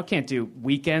it, you know? Can't do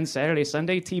weekend, Saturday,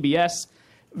 Sunday. TBS,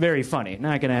 very funny.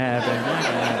 Not going to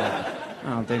happen. I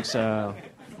don't think so.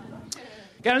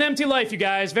 Got an empty life, you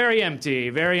guys. Very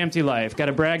empty life. Got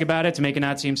to brag about it to make it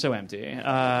not seem so empty.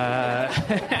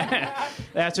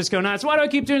 That's just going nuts. Why do I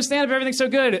keep doing stand-up? Everything's so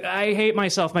good. I hate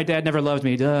myself. My dad never loved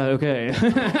me. Duh, okay.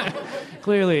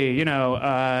 Clearly, you know,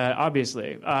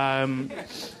 obviously. Yeah,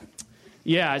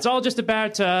 it's all just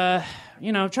about,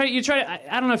 you know,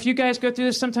 I don't know if you guys go through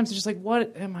this. Sometimes it's just like,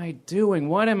 what am I doing?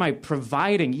 What am I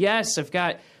providing? Yes, I've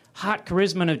got hot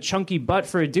charisma and a chunky butt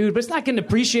for a dude, but it's not getting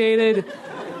appreciated.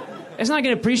 It's not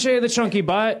going to appreciate the chunky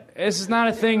butt. It's not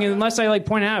a thing unless I like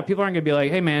point it out. People aren't going to be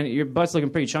like, "Hey, man, your butt's looking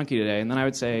pretty chunky today," and then I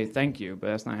would say, "Thank you," but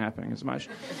that's not happening as much.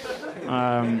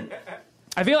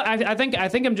 I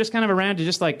think I'm just kind of around to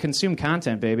just like consume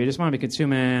content, baby. I just want to be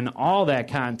consuming all that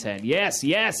content. Yes.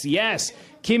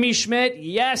 Kimmy Schmidt,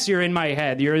 yes, you're in my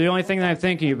head. You're the only thing that I'm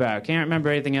thinking about. Can't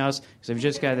remember anything else because I've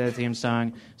just got that theme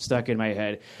song stuck in my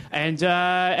head. And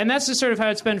that's just sort of how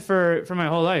it's been for my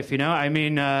whole life, you know? I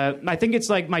mean, I think it's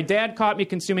like my dad caught me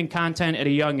consuming content at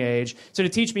a young age. So to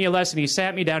teach me a lesson, he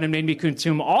sat me down and made me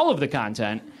consume all of the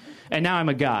content. And now I'm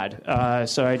a god.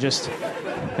 So I just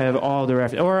have all the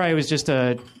references. Or I was just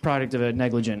a product of a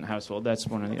negligent household. That's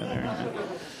one or the other.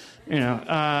 You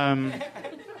know.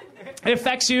 It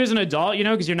affects you as an adult, you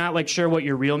know, because you're not, like, sure what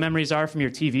your real memories are from your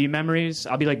TV memories.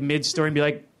 I'll be, like, mid-story and be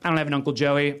like, I don't have an Uncle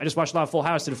Joey. I just watched a lot of Full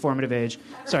House at a formative age.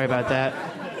 Sorry about that.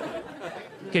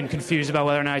 Getting confused about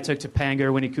whether or not I took Topanga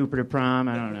or Winnie Cooper to prom.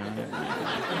 I don't know.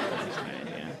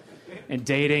 And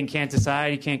dating, can't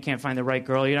decide. You can't find the right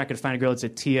girl. You're not going to find a girl that's a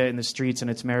Tia in the streets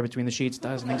and a Tamara between the sheets.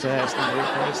 Doesn't exist. Not your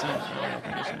person.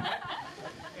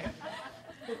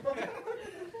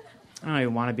 I don't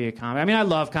even want to be a comedy. I mean, I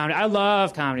love comedy. I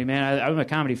love comedy, man. I'm a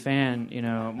comedy fan,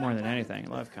 more than anything. I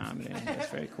love comedy. It's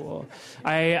very cool.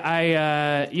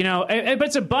 But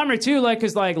it's a bummer too,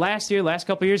 because last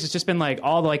couple of years, it's just been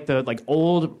all the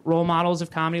old role models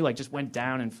of comedy just went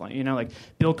down in flame.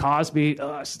 Bill Cosby.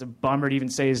 It's a bummer to even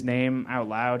say his name out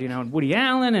loud. And Woody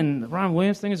Allen and the Ron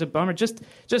Williams thing is a bummer. Just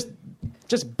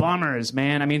bummers,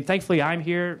 man. I mean, thankfully I'm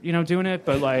here, doing it,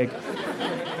 but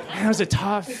it was a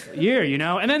tough year,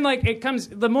 And then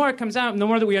the more it comes out, and the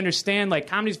more that we understand,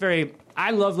 comedy's very.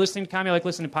 I love listening to comedy. I like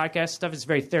listening to podcasts stuff. It's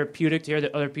very therapeutic to hear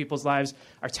that other people's lives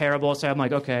are terrible. So I'm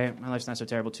like, okay, my life's not so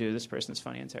terrible too. This person's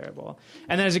funny and terrible.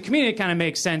 And then as a comedian, it kind of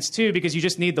makes sense too, because you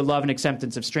just need the love and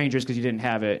acceptance of strangers because you didn't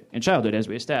have it in childhood, as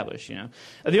we established.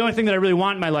 The only thing that I really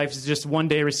want in my life is just one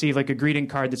day receive a greeting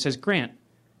card that says, Grant,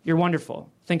 you're wonderful.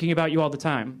 Thinking about you all the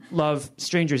time. Love,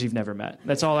 strangers you've never met.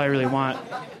 That's all I really want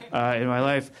in my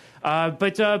life.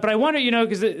 But I wonder,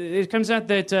 because it comes out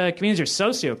that comedians are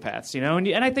sociopaths,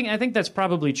 and I think that's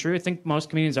probably true. I think most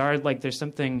comedians are there's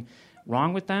something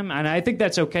wrong with them, and I think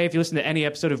that's okay. If you listen to any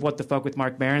episode of What the Fuck with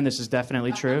Mark Maron, this is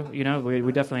definitely true. We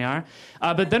definitely are.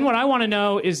 But then what I want to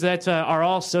know is that are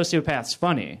all sociopaths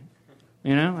funny?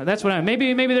 That's what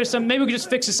maybe there's maybe we could just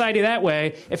fix society that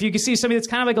way. If you can see somebody that's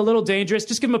kind of a little dangerous,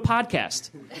 just give them a podcast.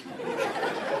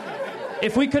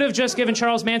 If we could have just given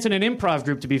Charles Manson an improv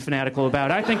group to be fanatical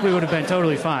about, I think we would have been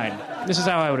totally fine. This is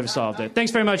how I would have solved it.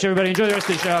 Thanks very much, everybody. Enjoy the rest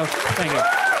of the show. Thank you.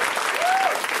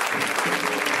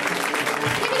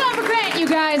 Give it up for Grant, you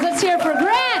guys. Let's hear it for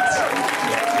Grant.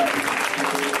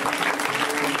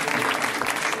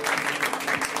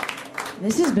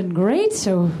 This has been great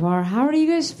so far. How are you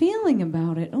guys feeling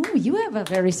about it? Oh, you have a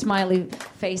very smiley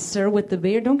face, sir, with the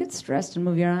beard. Don't get stressed and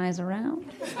move your eyes around.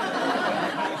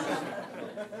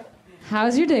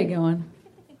 How's your day going?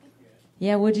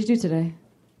 Yeah, what'd you do today?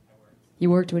 You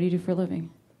worked? What do you do for a living?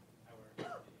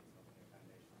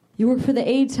 You work for the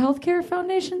AIDS Healthcare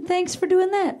Foundation? Thanks for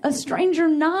doing that. A stranger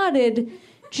nodded,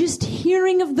 just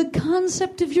hearing of the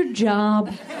concept of your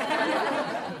job.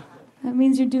 That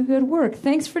means you do good work.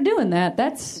 Thanks for doing that.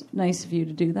 That's nice of you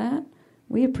to do that.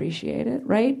 We appreciate it,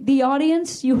 right? The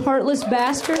audience, you heartless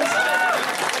bastards.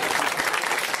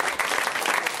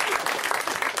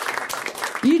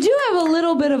 You do have a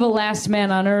little bit of a last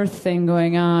man on earth thing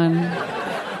going on.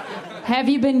 Have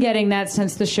you been getting that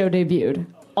since the show debuted?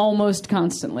 Almost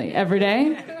constantly. Every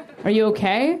day? Are you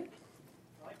okay?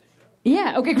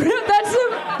 Yeah, okay, great.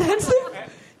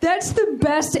 That's the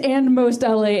best and most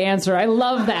LA answer. I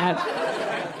love that.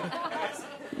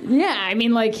 Yeah, I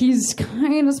mean, he's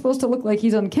kind of supposed to look like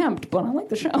he's unkempt, but I like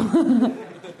the show.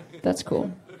 That's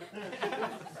cool.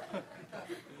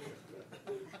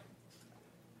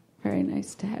 Very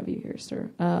nice to have you here,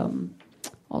 sir.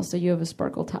 Also, you have a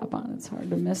sparkle top on. It's hard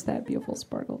to miss that beautiful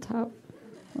sparkle top.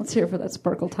 Let's hear it for that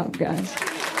sparkle top, guys.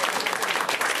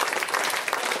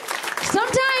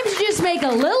 Sometimes you just make a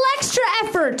little extra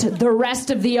effort, the rest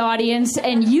of the audience,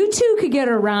 and you too could get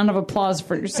a round of applause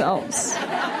for yourselves.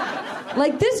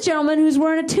 Like this gentleman who's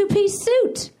wearing a two-piece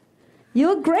suit. You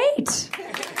look great.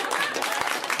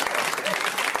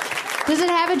 Does it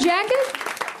have a jacket?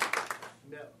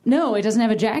 No, it doesn't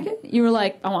have a jacket? You were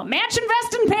like, I want matching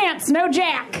vest and pants, no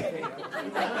jack.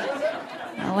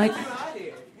 I like...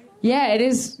 Yeah, it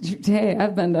is... Hey,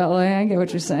 I've been to LA, I get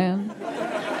what you're saying.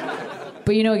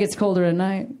 But it gets colder at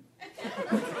night.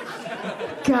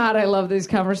 God, I love these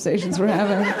conversations we're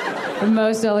having. The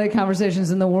most LA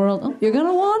conversations in the world. Oh, you're going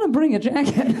to want to bring a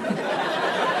jacket.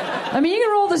 I mean, you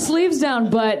can roll the sleeves down,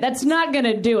 but that's not going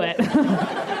to do it.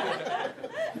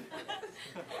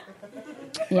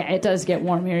 Yeah, it does get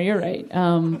warm here. You're right.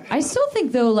 I still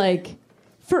think, though,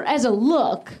 as a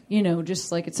look,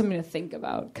 just it's something to think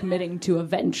about committing to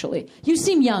eventually. You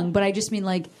seem young, but I just mean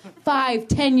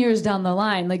 5-10 years down the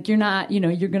line. You're not,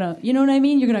 you're gonna, you know what I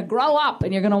mean? You're gonna grow up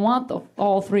and you're gonna want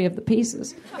all three of the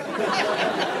pieces.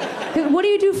 What do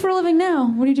you do for a living now?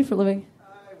 What do you do for a living?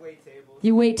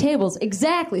 You wait tables,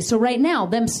 exactly. So right now,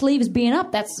 them sleeves being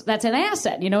up, that's an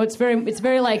asset. It's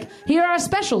very here are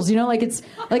specials. It's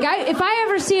if I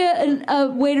ever see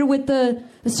a waiter with a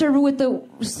server with the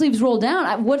sleeves rolled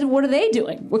down, what are they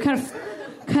doing? What kind of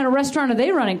restaurant are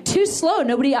they running? Too slow.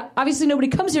 Nobody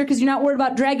comes here because you're not worried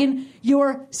about dragging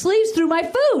your sleeves through my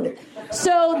food.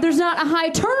 So there's not a high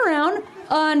turnaround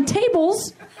on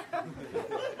tables,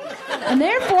 and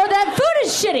therefore that food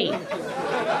is shitty.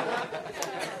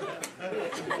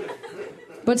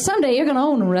 But someday you're going to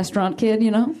own a restaurant, kid,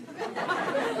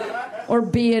 Or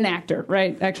be an actor,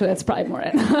 right? Actually, that's probably more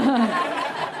it.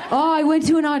 Oh, I went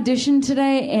to an audition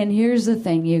today, and here's the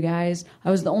thing, you guys. I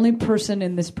was the only person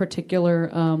in this particular...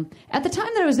 at the time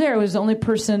that I was there, I was the only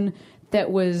person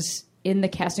that was in the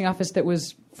casting office that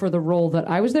was for the role that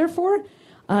I was there for,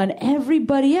 and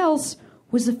everybody else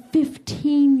was a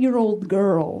 15-year-old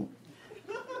girl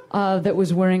that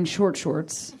was wearing short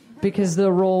shorts because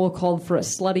the role called for a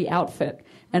slutty outfit.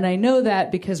 And I know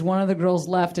that because one of the girls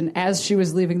left, and as she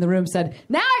was leaving the room said,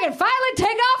 "Now I can finally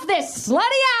take off this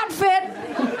slutty outfit!"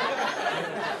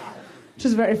 Which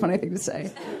is a very funny thing to say.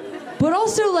 But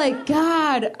also, like,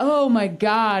 God, oh my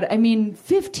God. I mean,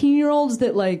 15-year-olds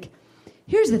that, like,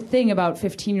 here's the thing about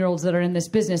 15-year-olds that are in this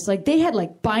business. Like, they had,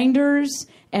 like, binders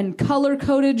and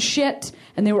color-coded shit,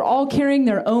 and they were all carrying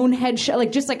their own headshot,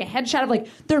 like, just like a headshot of, like,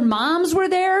 their moms were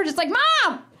there, just like,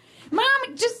 Mom,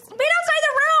 just wait outside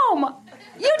the room.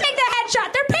 You take the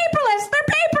headshot. They're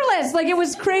paperless. Like, it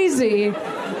was crazy.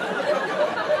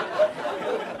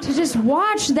 To just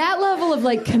watch that level of,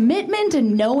 like, commitment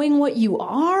and knowing what you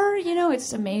are, you know,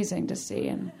 it's amazing to see.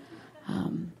 And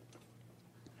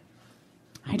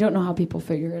I don't know how people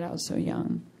figure it out so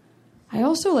young. I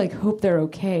also, like, hope they're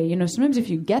okay. You know, sometimes if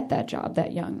you get that job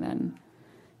that young, then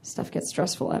stuff gets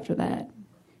stressful after that.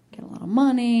 Get a lot of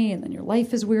money, and then your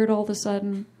life is weird all of a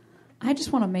sudden. I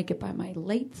just want to make it by my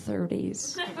late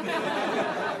 30s.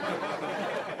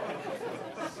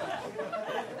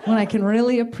 When I can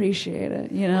really appreciate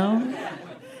it, you know?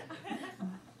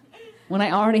 When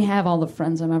I already have all the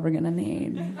friends I'm ever going to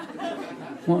need.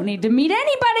 Won't need to meet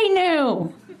anybody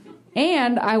new.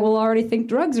 And I will already think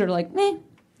drugs are like, meh,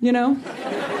 you know?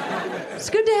 It's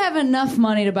good to have enough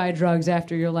money to buy drugs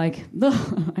after you're like,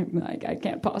 I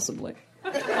can't possibly.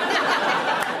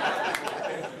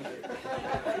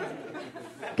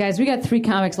 Guys, we got 3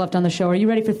 comics left on the show. Are you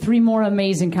ready for 3 more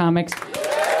amazing comics? Each of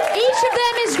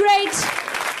them is great.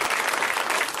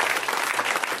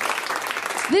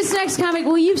 This next comic,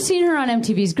 well, you've seen her on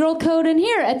MTV's Girl Code and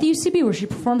here at the UCB where she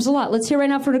performs a lot. Let's hear right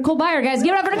now for Nicole Byer, guys.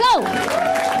 Give it up for Nicole.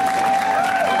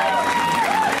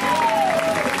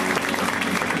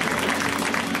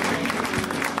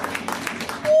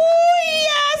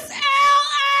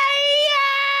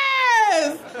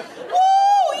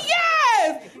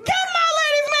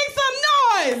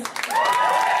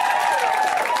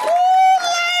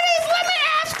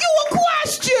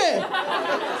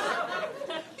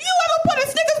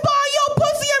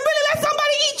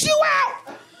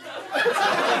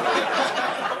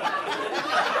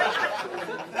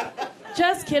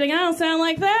 Just kidding, I don't sound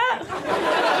like that.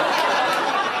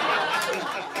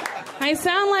 I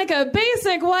sound like a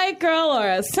basic white girl or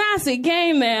a sassy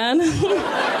gay man.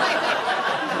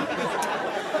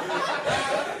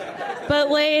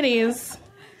 But ladies,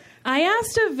 I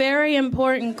asked a very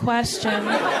important question.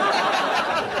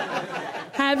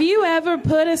 Have you ever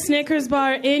put a Snickers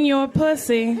bar in your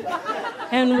pussy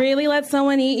and really let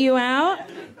someone eat you out?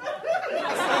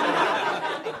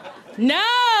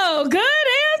 No, good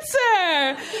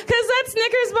answer. Because that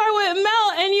Snickers bar would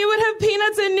melt and you would have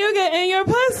peanuts and nougat in your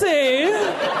pussy.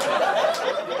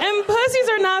 And pussies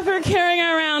are not for carrying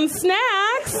around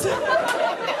snacks.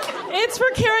 It's for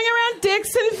carrying around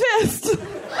dicks and fists.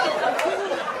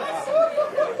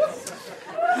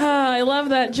 Oh, I love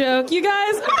that joke. You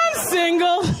guys, I'm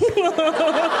single. Imagine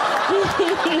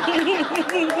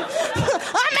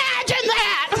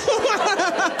that!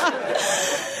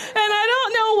 And I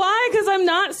don't know why, because I'm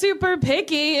not super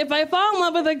picky. If I fall in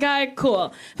love with a guy,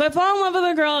 cool. If I fall in love with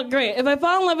a girl, great. If I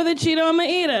fall in love with a Cheeto, I'm gonna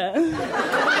eat it.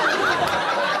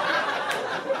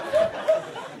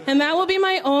 And that will be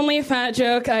my only fat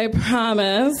joke, I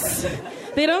promise.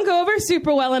 They don't go over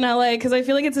super well in LA because I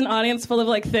feel like it's an audience full of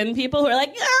like thin people who are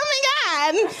like, oh my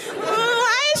God,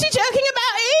 why is she joking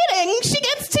about eating? She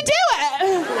gets to do it.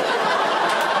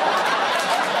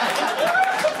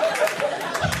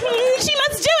 She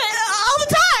must do it all the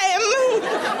time.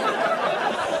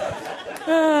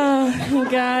 Oh,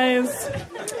 guys.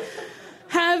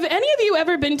 Have any of you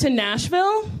ever been to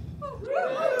Nashville?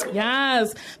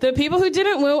 Yes. The people who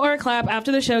didn't woo or clap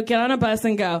after the show, get on a bus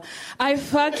and go. I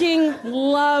fucking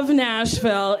love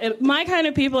Nashville. My kind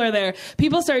of people are there.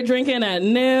 People start drinking at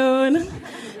noon.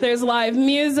 There's live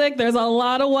music. There's a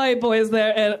lot of white boys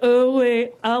there. And oh,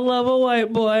 wait, I love a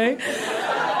white boy.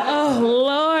 Oh,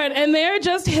 Lord. And they're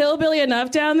just hillbilly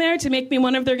enough down there to make me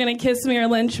wonder if they're going to kiss me or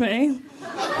lynch me.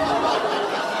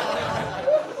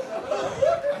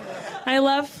 I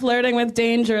love flirting with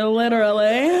danger,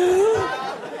 literally.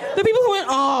 The people who went,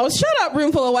 oh, shut up,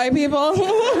 room full of white people. You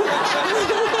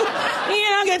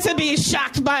don't get to be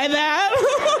shocked by that.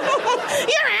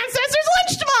 Your ancestors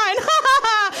lynched mine.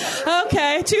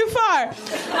 Okay, too far.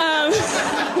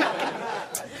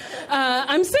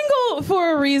 I'm single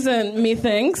for a reason,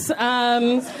 methinks.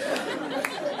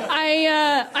 I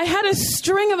I had a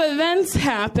string of events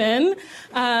happen.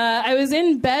 I was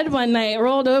in bed one night,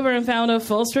 rolled over and found a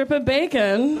full strip of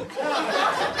bacon.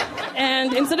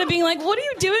 And instead of being like, what are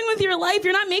you doing with your life?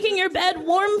 You're not making your bed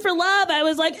warm for love. I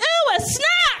was like, ooh, a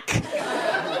snack!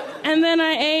 And then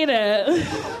I ate it.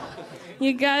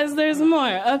 You guys, there's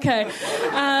more. Okay.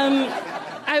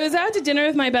 I was out to dinner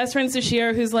with my best friend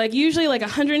Sashir, who's like usually like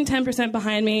 110%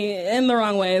 behind me in the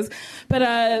wrong ways.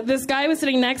 But this guy was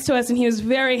sitting next to us, and he was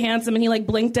very handsome, and he like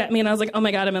blinked at me, and I was like, oh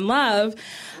my God, I'm in love.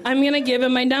 I'm going to give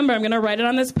him my number. I'm going to write it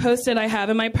on this Post-it I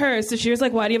have in my purse. Sashir's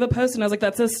like, why do you have a Post-it? And I was like,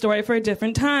 that's a story for a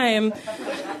different time.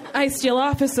 I steal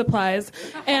office supplies.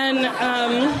 And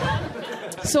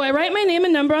so I write my name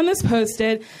and number on this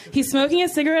Post-it. He's smoking a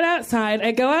cigarette outside.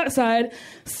 I go outside,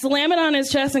 slam it on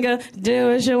his chest, and go, do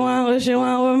what you want with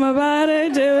my body.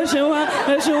 Do what you want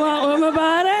with my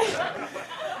body.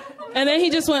 And then he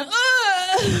just went,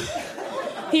 ugh.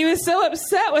 He was so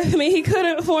upset with me, he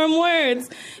couldn't form words.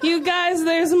 You guys,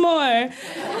 there's more.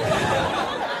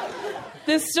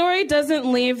 This story doesn't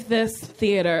leave this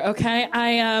theater, okay?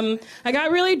 I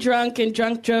got really drunk and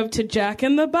drunk drove to Jack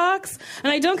in the Box.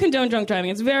 And I don't condone drunk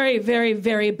driving. It's very, very,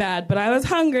 very bad. But I was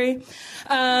hungry.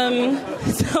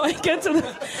 So I get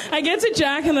to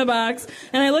Jack in the Box,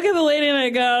 and I look at the lady and I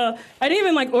go, I didn't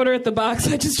even like order at the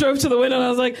box. I just drove to the window and I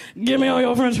was like, give me all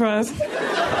your French fries.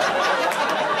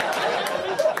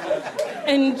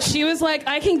 And she was like,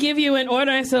 I can give you an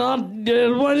order. I said,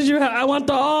 what did you have? I want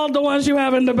all the ones you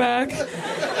have in the back.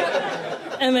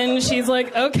 And then she's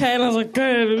like, okay. And I was like,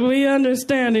 good, we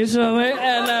understand each other.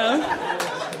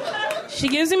 And she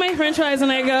gives me my French fries,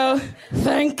 and I go,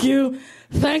 thank you.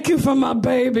 Thank you for my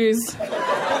babies.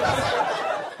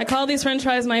 I call these French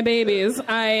fries my babies.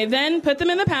 I then put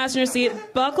them in the passenger seat,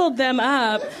 buckled them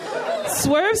up,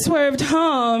 swerved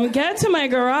home, get to my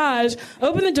garage,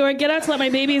 open the door, get out to let my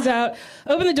babies out,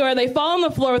 open the door, they fall on the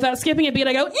floor without skipping a beat.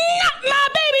 I go, my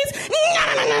babies!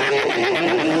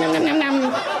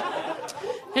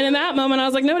 And in that moment, I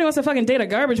was like, nobody wants to fucking date a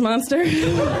garbage monster.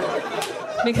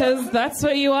 Because that's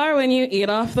what you are when you eat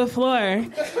off the floor.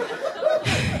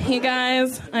 You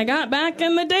guys, I got back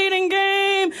in the dating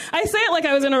game. I say it like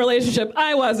I was in a relationship.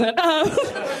 I wasn't.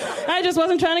 I just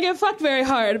wasn't trying to get fucked very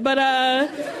hard. But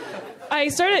I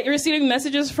started receiving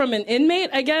messages from an inmate.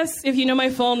 I guess if you know my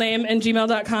full name and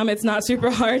gmail.com, it's not super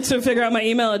hard to figure out my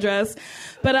email address.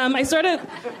 But I started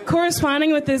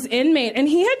corresponding with this inmate, and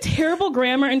he had terrible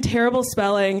grammar and terrible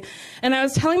spelling. And I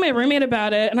was telling my roommate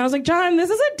about it, and I was like, John,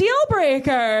 this is a deal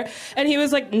breaker. And he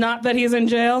was like, not that he's in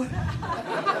jail.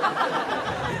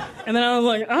 And then I was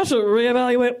like, I should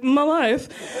reevaluate my life.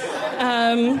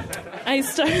 I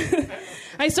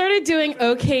started doing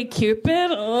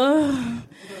OkCupid. Ugh.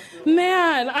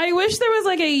 Man, I wish there was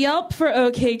like a Yelp for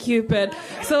OkCupid.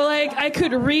 So like I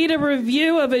could read a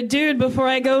review of a dude before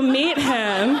I go meet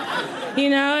him. You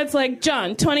know, it's like,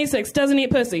 John, 26, doesn't eat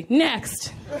pussy.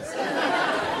 Next.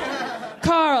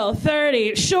 Carl,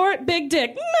 30, short, big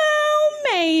dick.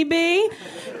 No, maybe.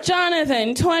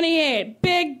 Jonathan, 28,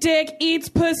 big dick, eats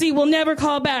pussy, will never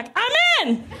call back. I'm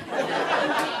in!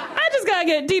 I just gotta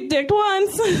get deep-dicked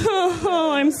once.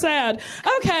 Oh, I'm sad.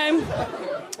 Okay.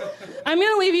 I'm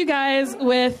gonna leave you guys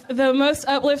with the most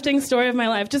uplifting story of my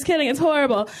life. Just kidding, it's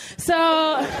horrible. So,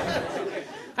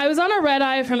 I was on a red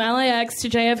eye from LAX to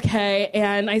JFK,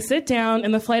 and I sit down,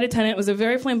 and the flight attendant was a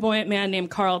very flamboyant man named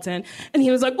Carlton, and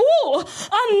he was like, ooh,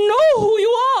 I know who you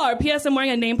are. P.S. I'm wearing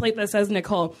a nameplate that says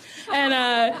Nicole.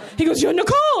 And he goes, you're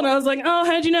Nicole. And I was like, oh,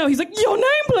 how'd you know? He's like, your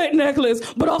nameplate necklace,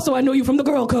 but also I know you from the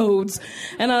girl codes.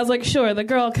 And I was like, sure, the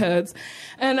girl codes.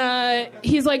 And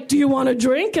he's like, do you want a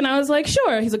drink? And I was like,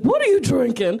 sure. He's like, what are you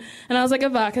drinking? And I was like, a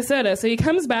vodka soda. So he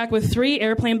comes back with 3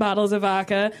 airplane bottles of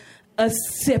vodka, a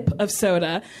sip of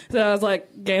soda. So I was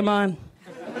like, game on.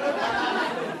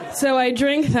 So I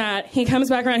drink that. He comes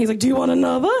back around. He's like, do you want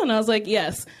another? And I was like,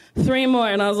 yes. 3 more.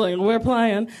 And I was like, we're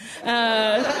playing.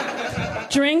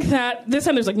 Drink that. This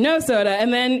time there's like no soda.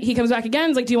 And then he comes back again.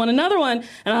 He's like, do you want another one?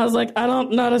 And I was like, I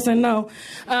don't know to say no.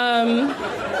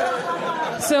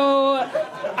 So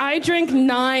I drank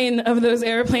 9 of those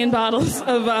airplane bottles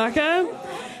of vodka.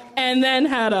 And then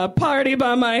had a party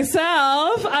by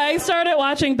myself. I started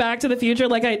watching Back to the Future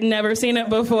like I'd never seen it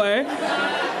before.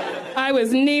 I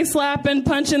was knee slapping,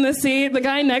 punching the seat. The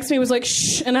guy next to me was like,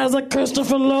 shh. And I was like,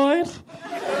 Christopher Lloyd.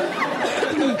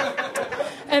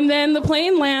 And then the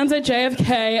plane lands at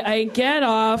JFK. I get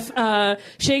off.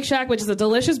 Shake Shack, which is a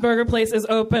delicious burger place, is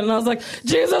open. And I was like,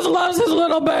 Jesus loves his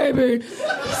little baby.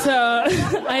 So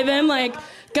I then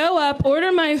go up,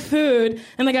 order my food,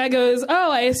 and the guy goes,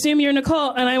 oh, I assume you're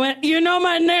Nicole. And I went, you know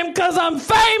my name because I'm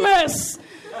famous.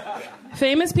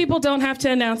 Famous people don't have to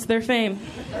announce their fame.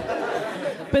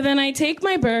 But then I take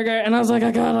my burger, and I was like,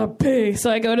 I gotta pee.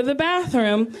 So I go to the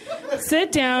bathroom,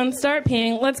 sit down, start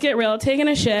peeing. Let's get real, taking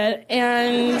a shit,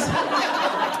 and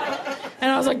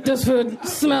I was like, this food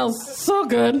smells so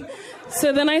good.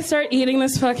 So then I start eating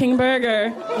this fucking burger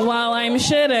while I'm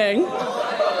shitting.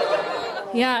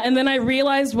 Yeah, and then I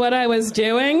realized what I was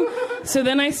doing. So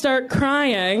then I start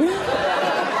crying.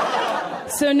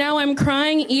 So now I'm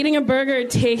crying, eating a burger,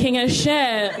 taking a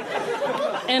shit.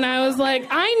 And I was like,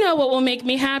 I know what will make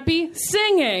me happy,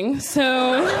 singing.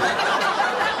 So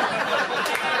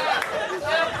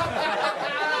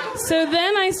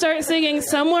then I start singing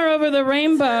Somewhere Over the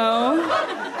Rainbow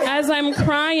as I'm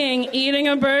crying, eating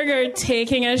a burger,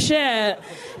 taking a shit.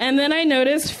 And then I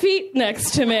notice feet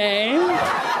next to me.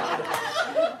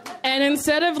 And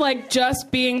instead of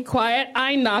just being quiet,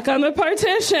 I knock on the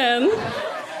partition.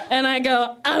 And I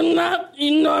go, I'm not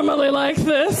normally like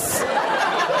this.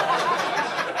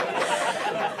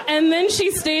 And then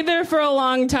she stayed there for a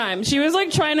long time. She was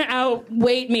trying to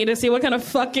outweight me to see what kind of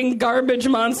fucking garbage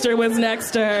monster was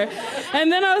next to her.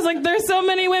 And then I was like, there's so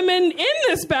many women in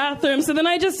this bathroom. So then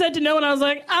I just said to no one, I was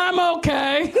like, I'm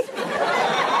okay.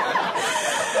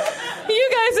 You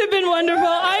guys have been wonderful.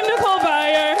 I'm Nicole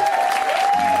Byer.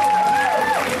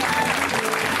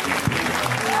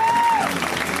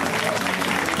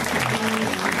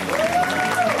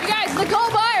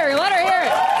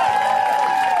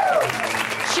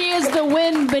 The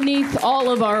wind beneath all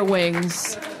of our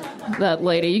wings, that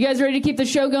lady. You guys ready to keep the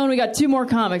show going? We got 2 more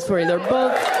comics for you. They're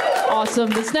both awesome.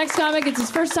 This next comic, it's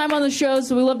his first time on the show,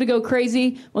 so we love to go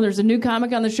crazy when there's a new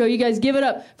comic on the show. You guys give it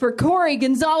up for Corey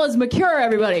Gonzalez McCure,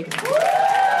 everybody.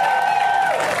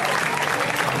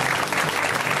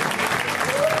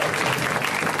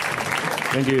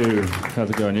 Thank you. How's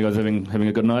it going? You guys having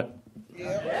a good night?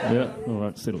 Yeah. All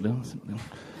right, settle down.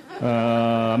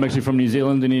 I'm actually from New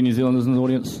Zealand. Any New Zealanders in the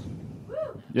audience?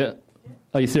 Yeah.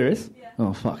 Are you serious? Yeah.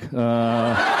 Oh, fuck.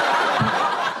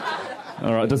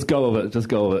 All right, just go with it.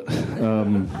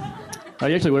 Are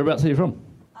you actually, whereabouts are you from?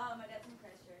 My dad's from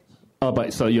Christchurch. Oh,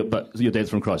 but your dad's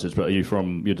from Christchurch, but you're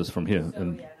just from here?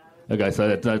 Yeah. Okay,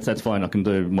 so that's fine. I can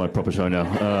do my proper show now.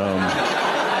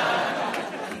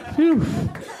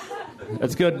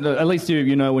 It's good. At least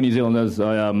you know where New Zealand is.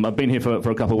 I've been here for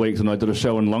a couple of weeks, and I did a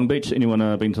show in Long Beach. Anyone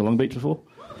been to Long Beach before?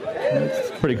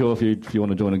 It's pretty cool if you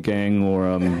want to join a gang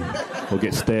or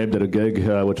get stabbed at a gig,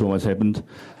 which almost happened.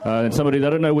 And somebody, they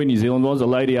don't know where New Zealand was. A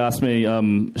lady asked me.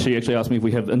 She actually asked me if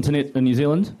we have internet in New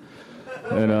Zealand,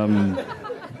 and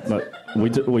but we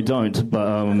don't.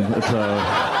 But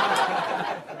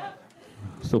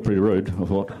it's still pretty rude, I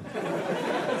thought.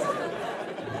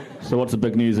 So what's the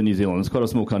big news in New Zealand? It's quite a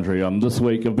small country. This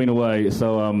week I've been away,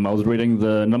 so I was reading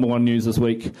the number 1 news this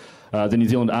week. The New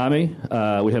Zealand Army.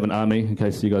 We have an army, in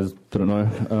case you guys didn't know.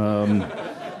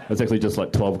 It's actually just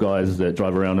 12 guys that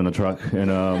drive around in a truck. And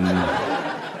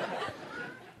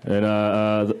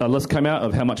a list came out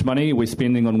of how much money we're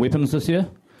spending on weapons this year.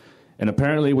 And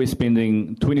apparently we're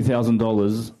spending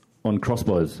 $20,000 on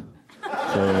crossbows.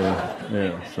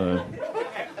 So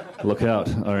look out,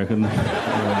 I reckon.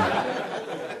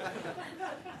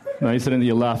 No, you're sitting there,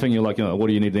 you're laughing, you're like, what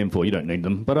do you need them for? You don't need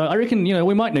them. But I reckon,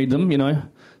 we might need them,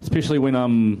 especially when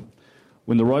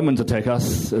the Romans attack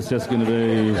us. It's just going to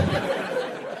be...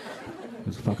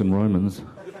 Those fucking Romans.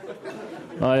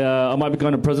 I might be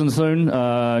going to prison soon.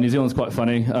 New Zealand's quite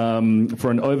funny. For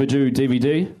an overdue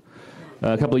DVD.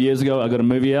 A couple of years ago, I got a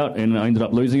movie out, and I ended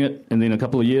up losing it. And then a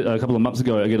couple of months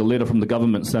ago, I get a letter from the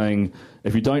government saying,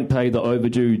 if you don't pay the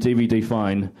overdue DVD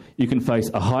fine, you can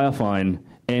face a higher fine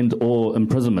and or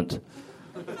imprisonment.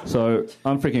 So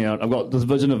I'm freaking out. I've got this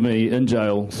vision of me in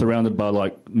jail, surrounded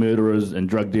by murderers and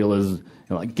drug dealers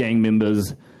and gang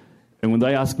members. And when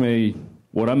they ask me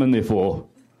what I'm in there for,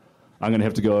 I'm going to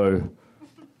have to go,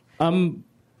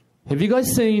 have you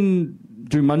guys seen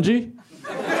Jumanji?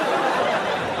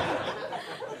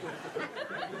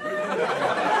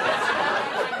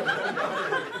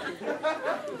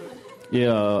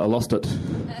 Yeah, I lost it.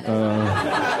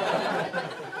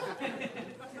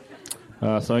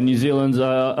 So in New Zealand,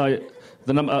 I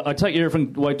take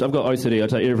everything I've got OCD. I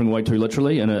take everything way too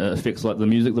literally, and it affects the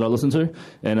music that I listen to.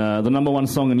 And the number 1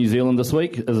 song in New Zealand this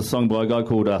week is a song by a guy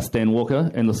called Stan Walker,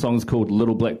 and the song's called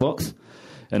Little Black Box,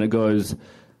 and it goes,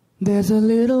 there's a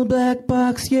little black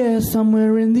box, yeah,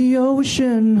 somewhere in the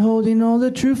ocean, holding all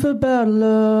the truth about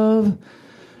love.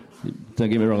 Don't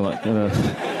get me wrong,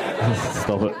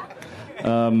 stop it.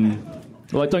 Don't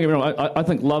get me wrong, I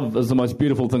think love is the most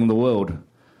beautiful thing in the world.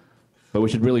 But we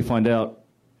should really find out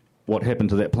what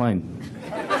happened to that plane.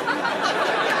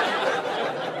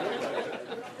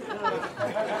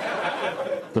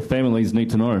 The families need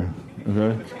to know.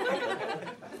 Okay.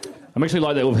 I'm actually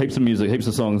like that with heaps of music, heaps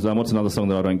of songs. What's another song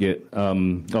that I don't get?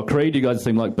 Creed. You guys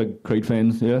seem like big Creed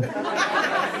fans, yeah?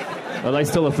 Are they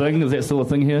still a thing? Is that still a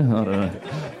thing here? I don't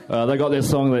know. They got that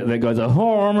song that goes,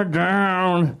 "Hold me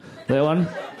down." That one.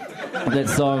 That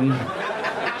song.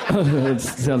 It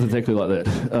sounds exactly like that.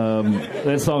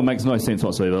 That song makes no sense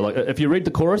whatsoever. Like, if you read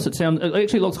the chorus, it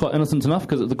actually looks quite innocent enough,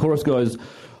 because the chorus goes,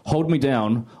 "Hold me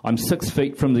down, I'm 6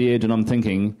 feet from the edge and I'm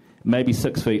thinking, maybe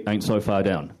 6 feet ain't so far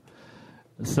down."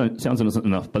 It sounds innocent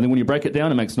enough. But then when you break it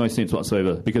down, it makes no sense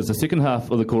whatsoever, because the second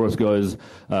half of the chorus goes,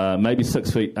 "Maybe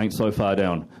 6 feet ain't so far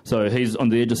down." So he's on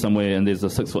the edge of somewhere and there's a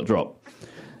 6 foot drop.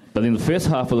 But then the first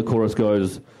half of the chorus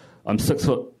goes, "I'm 6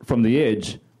 foot from the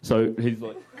edge." So he's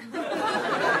like...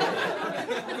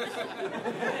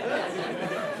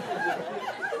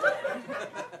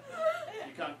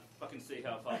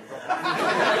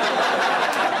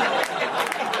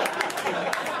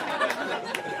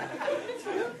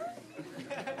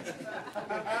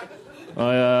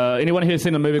 anyone here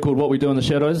seen a movie called What We Do in the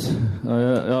Shadows?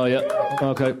 Oh, yeah.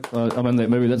 Okay. I'm in that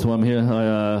movie. That's why I'm here.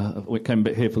 We came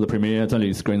back here for the premiere. It's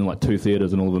only screened in like 2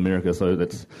 theatres in all of America, so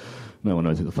that's... No one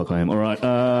knows who the fuck I am. All right.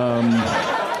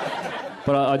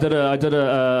 But I did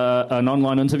an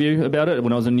online interview about it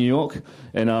when I was in New York,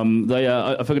 and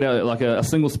I figured out like a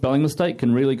single spelling mistake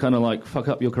can really kind of like fuck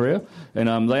up your career.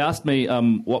 And they asked me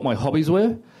what my hobbies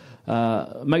were.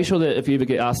 Make sure that if you ever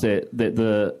get asked that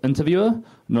the interviewer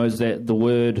knows that the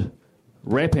word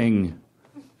rapping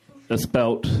is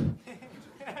spelt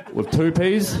with 2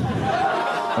 P's.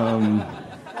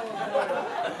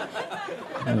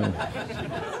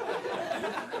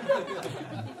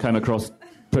 Came across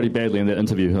pretty badly in that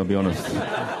interview, I'll be honest.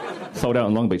 Sold out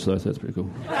in Long Beach though, so that's pretty cool.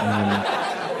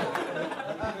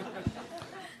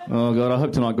 Oh God, I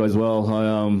hope tonight goes well.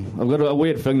 I've got a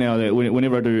weird thing now that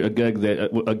whenever I do a gig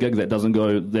that doesn't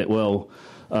go that well,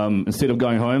 instead of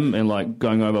going home and like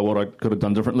going over what I could have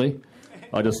done differently,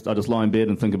 I just lie in bed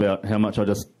and think about how much I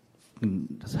just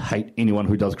hate anyone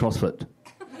who does CrossFit.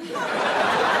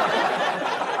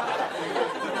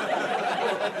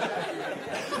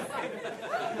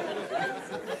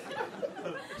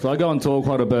 So I go on tour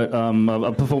quite a bit.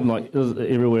 I've performed like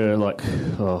everywhere, like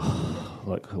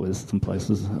where's some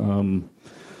places?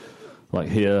 Like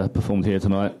here, performed here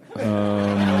tonight.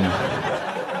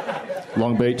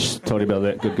 Long Beach, told you about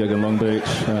that good gig in Long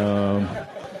Beach.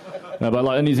 No, but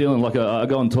like in New Zealand, like I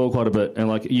go on tour quite a bit, and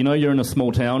like you're in a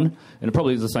small town, and it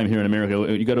probably is the same here in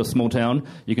America. You go to a small town,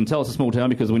 you can tell it's a small town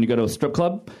because when you go to a strip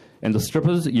club, and the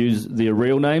strippers use their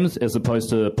real names as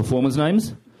opposed to performers'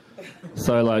 names.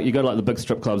 So like you go to like the big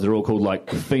strip clubs, they're all called like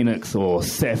Phoenix or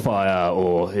Sapphire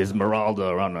or Esmeralda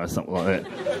or I don't know, something like that.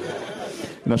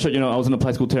 And I shit, I was in a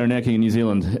place called Taranaki in New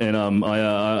Zealand, and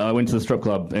I went to the strip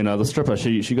club, and the stripper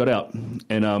she got out,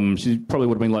 and she probably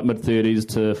would have been like mid-30s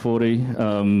to 40,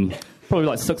 probably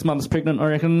like 6 months pregnant, I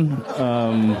reckon.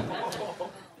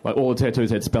 Like all the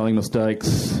tattoos had spelling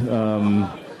mistakes.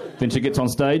 Then she gets on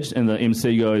stage, and the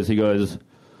MC goes,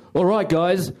 "All right,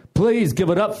 guys, please give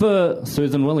it up for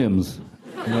Susan Williams."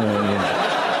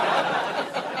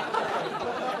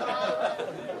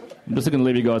 I'm just going to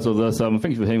leave you guys with this. Thank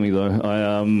you for hearing me, though.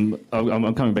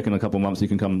 I'm coming back in a couple of months. You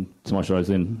can come to my shows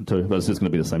then, too. But it's just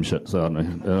going to be the same shit, so I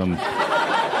don't know.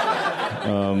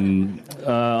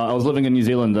 I was living in New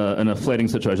Zealand in a flatting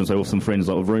situation, so with some friends,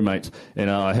 like with roommates, and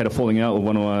I had a falling out with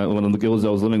one of the girls I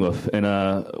was living with, and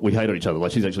we hated each other.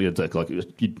 Like, she's actually a dick. Like,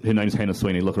 her name's Hannah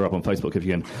Sweeney. Look her up on Facebook if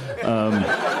you can.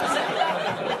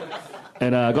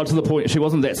 And got to the point, she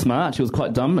wasn't that smart, she was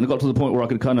quite dumb, and it got to the point where I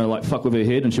could kind of like fuck with her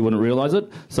head and she wouldn't realise it.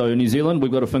 So in New Zealand,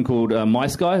 we've got a thing called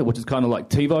MySky, which is kind of like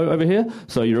TiVo over here.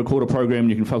 So you record a program,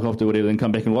 you can fuck off, do whatever, then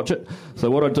come back and watch it. So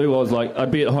what I'd do was like,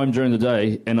 I'd be at home during the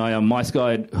day, and I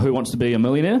MySky'd Who Wants to Be a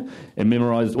Millionaire, and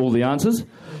memorised all the answers.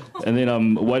 And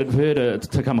then waited for her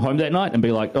to come home that night and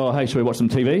be like, "Oh, hey, should we watch some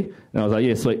TV?" And I was like,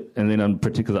 "Yeah, sweet." And then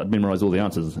pretend, because I'd memorise all the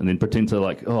answers, and then pretend to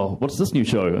like, "Oh, what's this new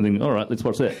show?" And then, "All right, let's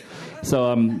watch that."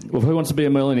 So with Who Wants to Be a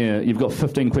Millionaire, you've got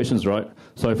 15 questions, right?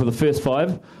 So for the first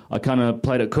 5, I kind of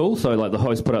played it cool. So like the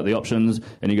host put out the options,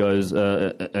 and he goes,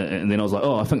 and then I was like,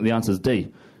 "Oh, I think the answer's D."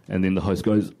 And then the host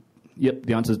goes, "Yep,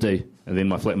 the answer's D." And then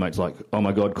my flatmate's like, "Oh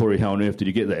my God, Corey, how on earth did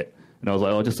you get that?" And I was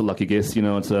like, "Oh, just a lucky guess.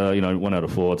 It's 1 out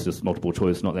of 4. It's just multiple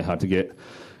choice, not that hard to get."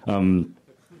 Then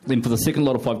for the second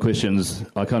lot of 5 questions,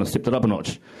 I kind of stepped it up a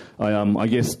notch. I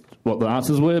guessed what the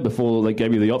answers were before they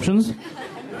gave you the options.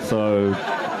 So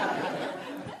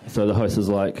the host is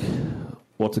like,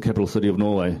 "What's the capital city of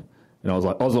Norway?" And I was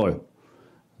like, "Oslo."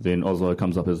 Then Oslo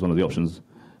comes up as one of the options.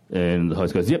 And the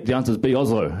host goes, "Yep, the answer's B,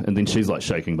 Oslo." And then she's like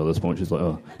shaking by this point. She's like,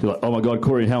 "Oh my God,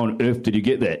 Corey, how on earth did you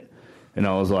get that?" And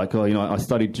I was like, oh, I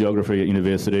studied geography at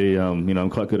university. I'm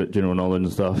quite good at general knowledge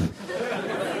and stuff.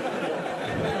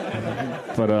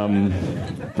 But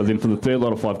then for the third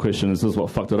lot of 5 questions, this is what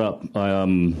fucked it up.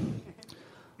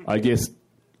 I guessed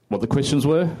what the questions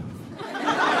were.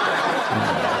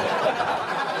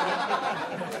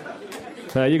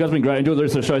 You guys have been great. Enjoy the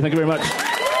rest of the show. Thank you very much.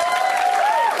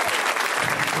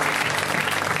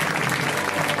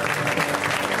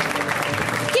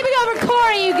 Keep it going for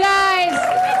Corey, you guys.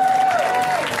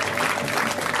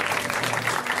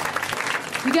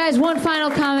 You guys, one final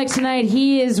comic tonight.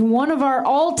 He is one of our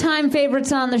all-time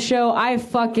favorites on the show. I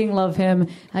fucking love him.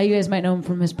 You guys might know him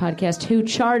from his podcast, Who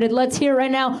Charted. Let's hear it right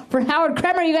now for Howard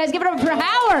Kremer. You guys give it up for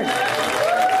Howard.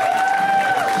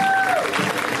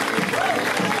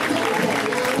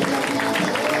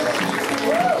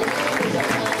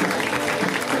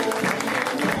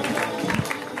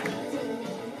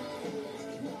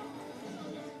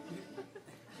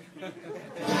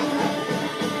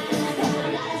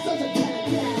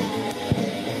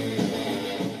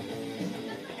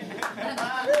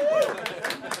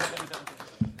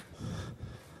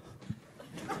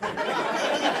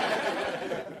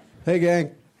 Hey,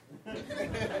 gang.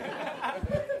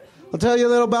 I'll tell you a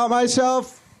little about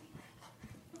myself.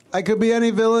 I could be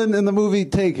any villain in the movie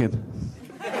Taken.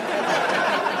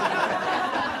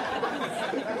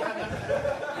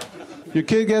 Your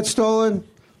kid gets stolen,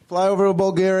 fly over to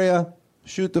Bulgaria,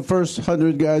 shoot the first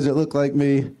 100 guys that look like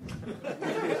me.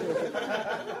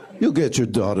 You'll get your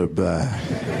daughter back.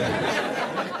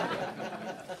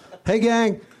 Hey,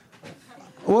 gang.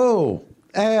 Whoa.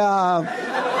 Hey,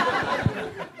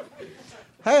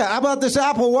 hey, how about this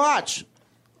Apple Watch?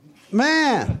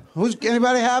 Man,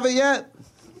 anybody have it yet?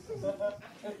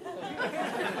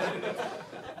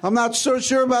 I'm not so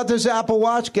sure about this Apple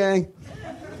Watch, gang.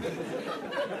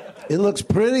 It looks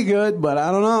pretty good, but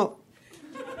I don't know.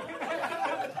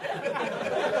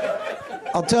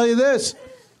 I'll tell you this.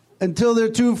 Until they're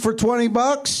 2 for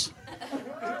 $20,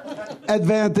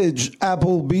 Advantage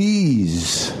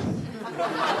Applebee's.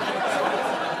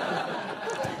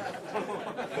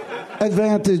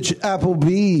 Advantage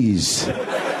Applebee's.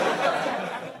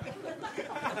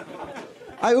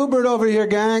 I Ubered over here,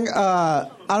 gang. I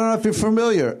don't know if you're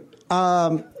familiar,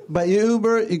 but you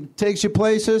Uber, it takes you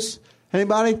places.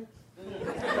 Anybody?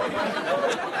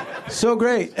 So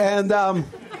great. And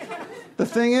the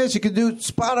thing is, you can do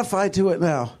Spotify to it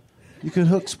now. You can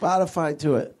hook Spotify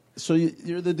to it. So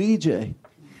you're the DJ.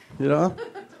 You know?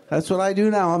 That's what I do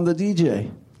now. I'm the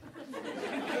DJ.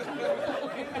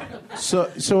 So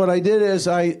what I did is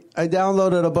I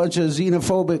downloaded a bunch of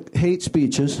xenophobic hate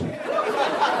speeches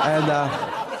and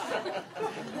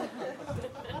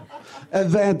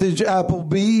Advantage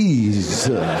Applebee's.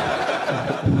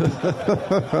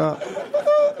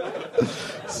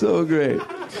 So great.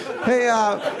 Hey,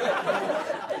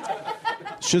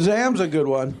 Shazam's a good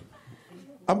one.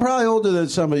 I'm probably older than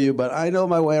some of you, but I know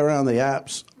my way around the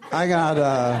apps. I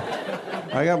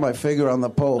got my finger on the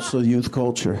pulse of youth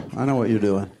culture. I know what you're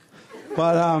doing.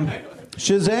 But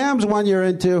Shazam's one you're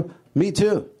into. Me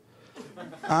too.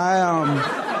 I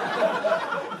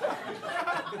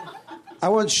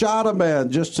once shot a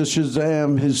man just to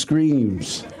Shazam his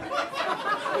screams.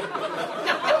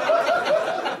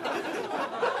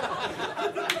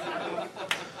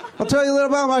 I'll tell you a little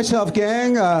about myself,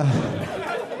 gang. I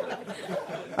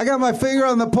got my finger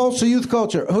on the pulse of youth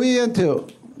culture. Who are you into?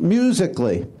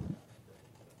 Musically.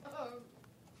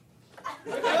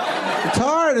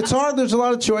 It's hard. There's a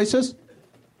lot of choices.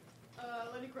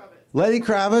 Lenny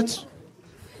Kravitz.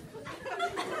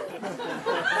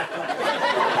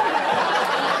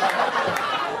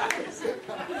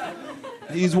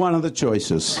 He's one of the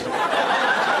choices.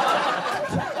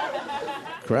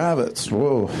 Kravitz,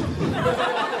 whoa.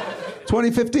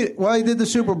 2015, well, he did the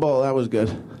Super Bowl. That was good.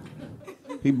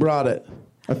 He brought it.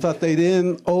 I thought they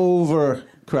didn't over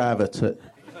Kravitz it.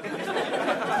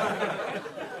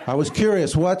 I was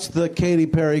curious, what's the Katy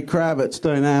Perry Kravitz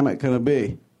dynamic going to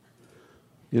be?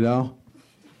 You know?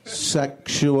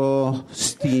 Sexual,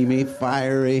 steamy,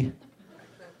 fiery.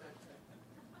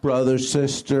 Brother,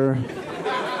 sister.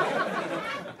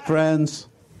 Friends.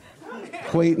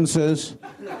 Acquaintances.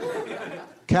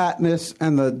 Katniss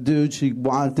and the dude she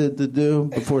wanted to do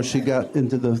before she got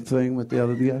into the thing with the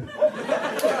other guy.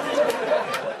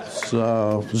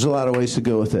 So there's a lot of ways to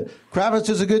go with it. Kravitz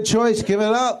is a good choice. Give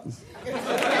it up.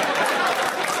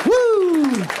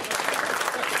 Woo!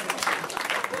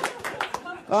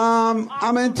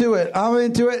 I'm into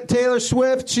it. Taylor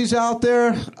Swift, she's out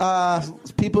there.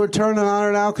 People are turning on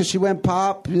her now because she went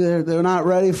pop. They're not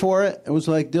ready for it. It was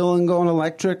like Dylan going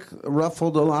electric,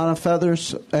 ruffled a lot of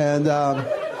feathers. And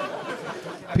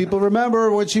People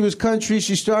remember when she was country,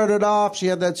 she started off, she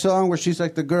had that song where she's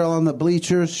like the girl on the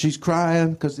bleachers. She's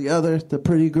crying because the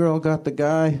pretty girl got the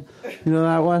guy. You know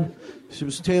that one? She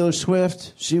was Taylor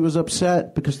Swift. She was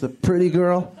upset because the pretty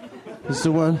girl is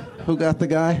the one who got the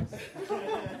guy.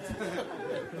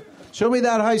 Show me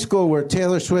that high school where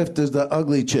Taylor Swift is the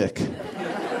ugly chick.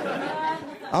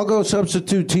 I'll go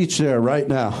substitute teach there right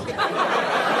now.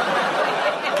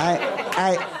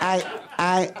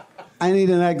 I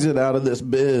need an exit out of this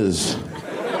biz.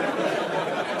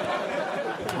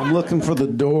 I'm looking for the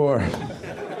door.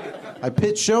 I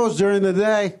pitch shows during the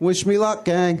day. Wish me luck,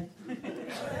 gang.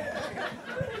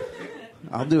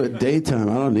 I'll do it daytime.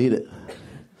 I don't need it.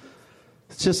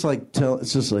 It's just like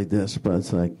this, but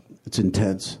it's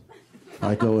intense.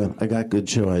 I go in. I got good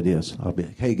show ideas. I'll be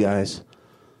like, hey guys,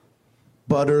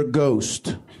 Butter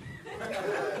Ghost.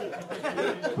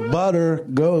 Butter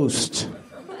Ghost.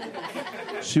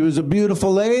 She was a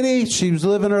beautiful lady. She was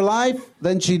living her life.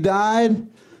 Then she died.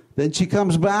 Then she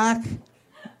comes back.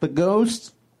 The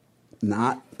ghost,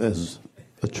 not as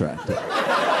attractive.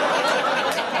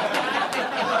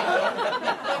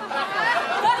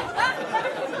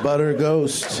 Butter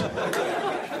Ghost.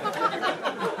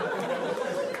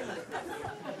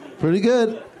 Pretty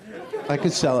good. I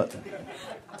could sell it.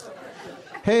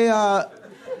 Hey,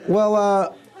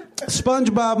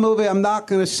 SpongeBob movie, I'm not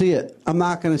going to see it. I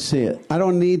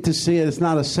don't need to see it. It's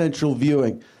not essential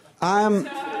viewing.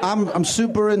 I'm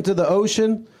super into the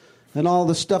ocean and all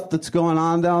the stuff that's going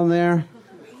on down there.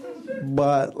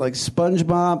 But like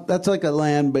SpongeBob, that's like a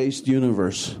land-based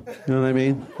universe. You know what I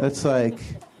mean? That's like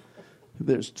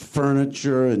there's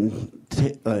furniture and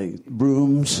like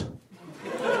brooms.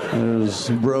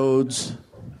 There's roads.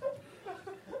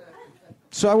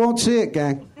 So I won't see it,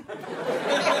 gang.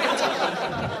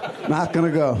 Not gonna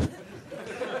go.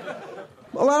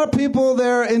 A lot of people,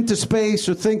 they're into space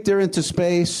or think they're into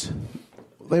space.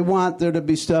 They want there to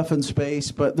be stuff in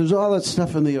space, but there's all that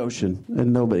stuff in the ocean,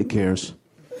 and nobody cares.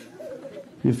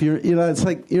 If it's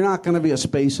like you're not gonna be a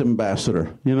space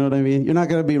ambassador. You know what I mean? You're not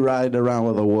gonna be riding around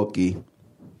with a Wookiee.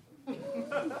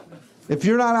 If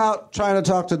you're not out trying to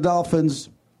talk to dolphins,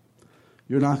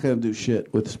 you're not gonna do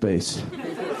shit with space.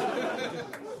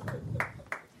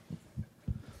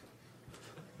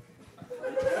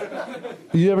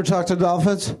 You ever talk to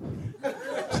dolphins?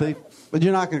 See? But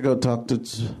you're not going to go talk to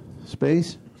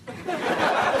space.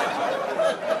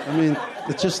 I mean,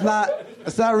 it's not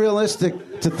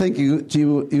realistic to think you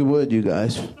would, you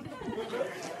guys.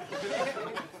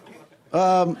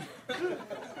 All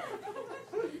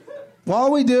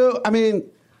we do, I mean,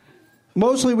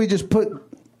 mostly we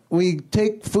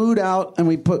take food out and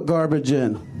we put garbage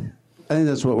in. I think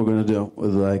that's what we're going to do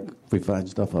if we find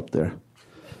stuff up there.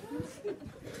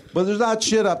 But there's not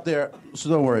shit up there, so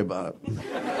don't worry about it.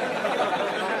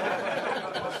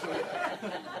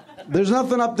 There's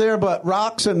nothing up there but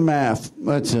rocks and math.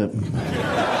 That's it.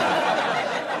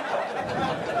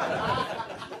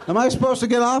 Am I supposed to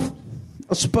get off? Am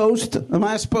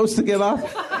I supposed to get off?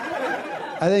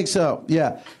 I think so,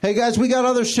 yeah. Hey, guys, we got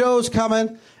other shows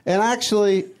coming. And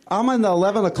actually, I'm in the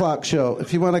 11 o'clock show.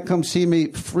 If you want to come see me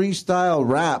freestyle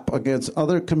rap against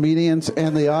other comedians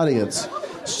and the audience.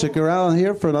 Stick around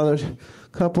here for another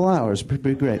couple hours. It'd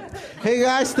be great. Hey,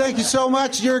 guys, thank you so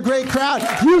much. You're a great crowd.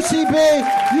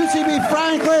 UCB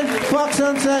Franklin, Fuck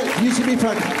Sunset, UCB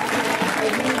Franklin.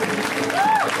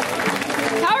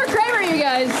 Howard Kramer, you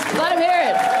guys. Let him hear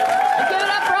it. Give it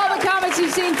up for all the comics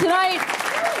you've seen tonight.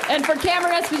 And for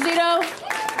Cameron Esposito.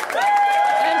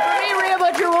 And for me, Rhea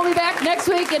Butcher. We'll be back next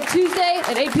week at Tuesday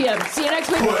at 8 p.m. See you next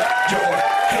week. Put your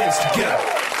hands together.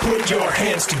 Put your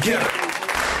hands together.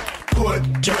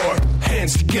 Put your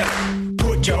hands together.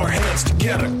 Put your hands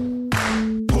together.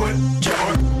 Put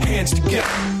your hands together.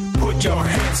 Put your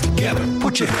hands together.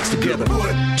 Put your hands together.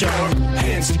 Put your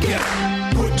hands together.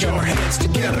 Put your hands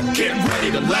together. Get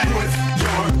ready to laugh. Put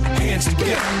your hands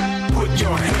together. Put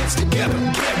your hands together.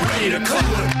 Get ready to clap.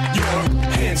 Put your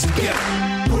hands together.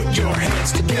 Put your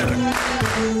hands together.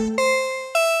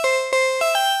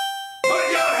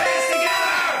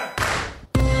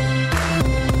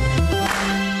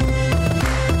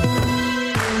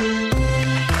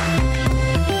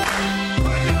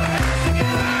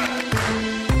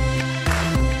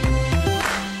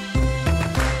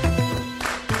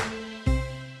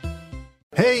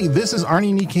 Hey, this is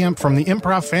Arnie Niekamp from the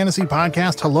improv fantasy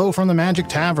podcast Hello from the Magic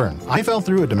Tavern. I fell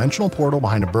through a dimensional portal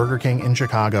behind a Burger King in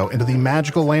Chicago into the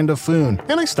magical land of Foon,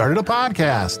 and I started a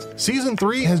podcast. Season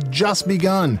 3 has just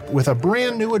begun with a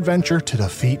brand new adventure to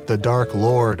defeat the Dark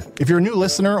Lord. If you're a new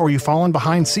listener or you've fallen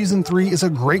behind, Season 3 is a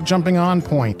great jumping on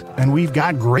point, and we've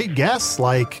got great guests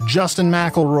like Justin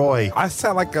McElroy. I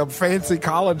sound like a fancy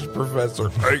college professor.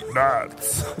 8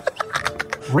 nuts.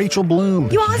 Rachel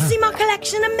Bloom. You want to see my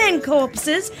collection of men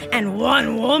corpses and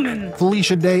one woman?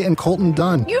 Felicia Day and Colton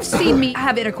Dunn. You've seen me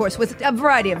have intercourse with a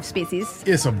variety of species.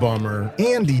 It's a bummer.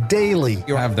 Andy Daly.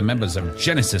 You have the members of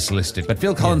Genesis listed, but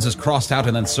Phil Collins is crossed out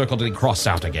and then circled and crossed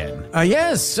out again.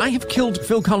 Yes, I have killed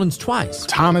Phil Collins twice.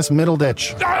 Thomas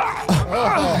Middleditch.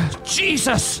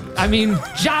 Jesus! I mean,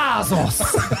 Jazos,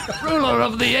 ruler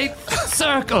of the 8th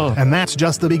circle. And that's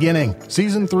just the beginning.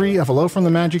 Season 3 of Hello from the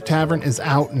Magic Tavern is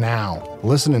out now.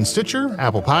 Listen in Stitcher,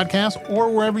 Apple Podcasts,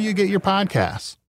 or wherever you get your podcasts.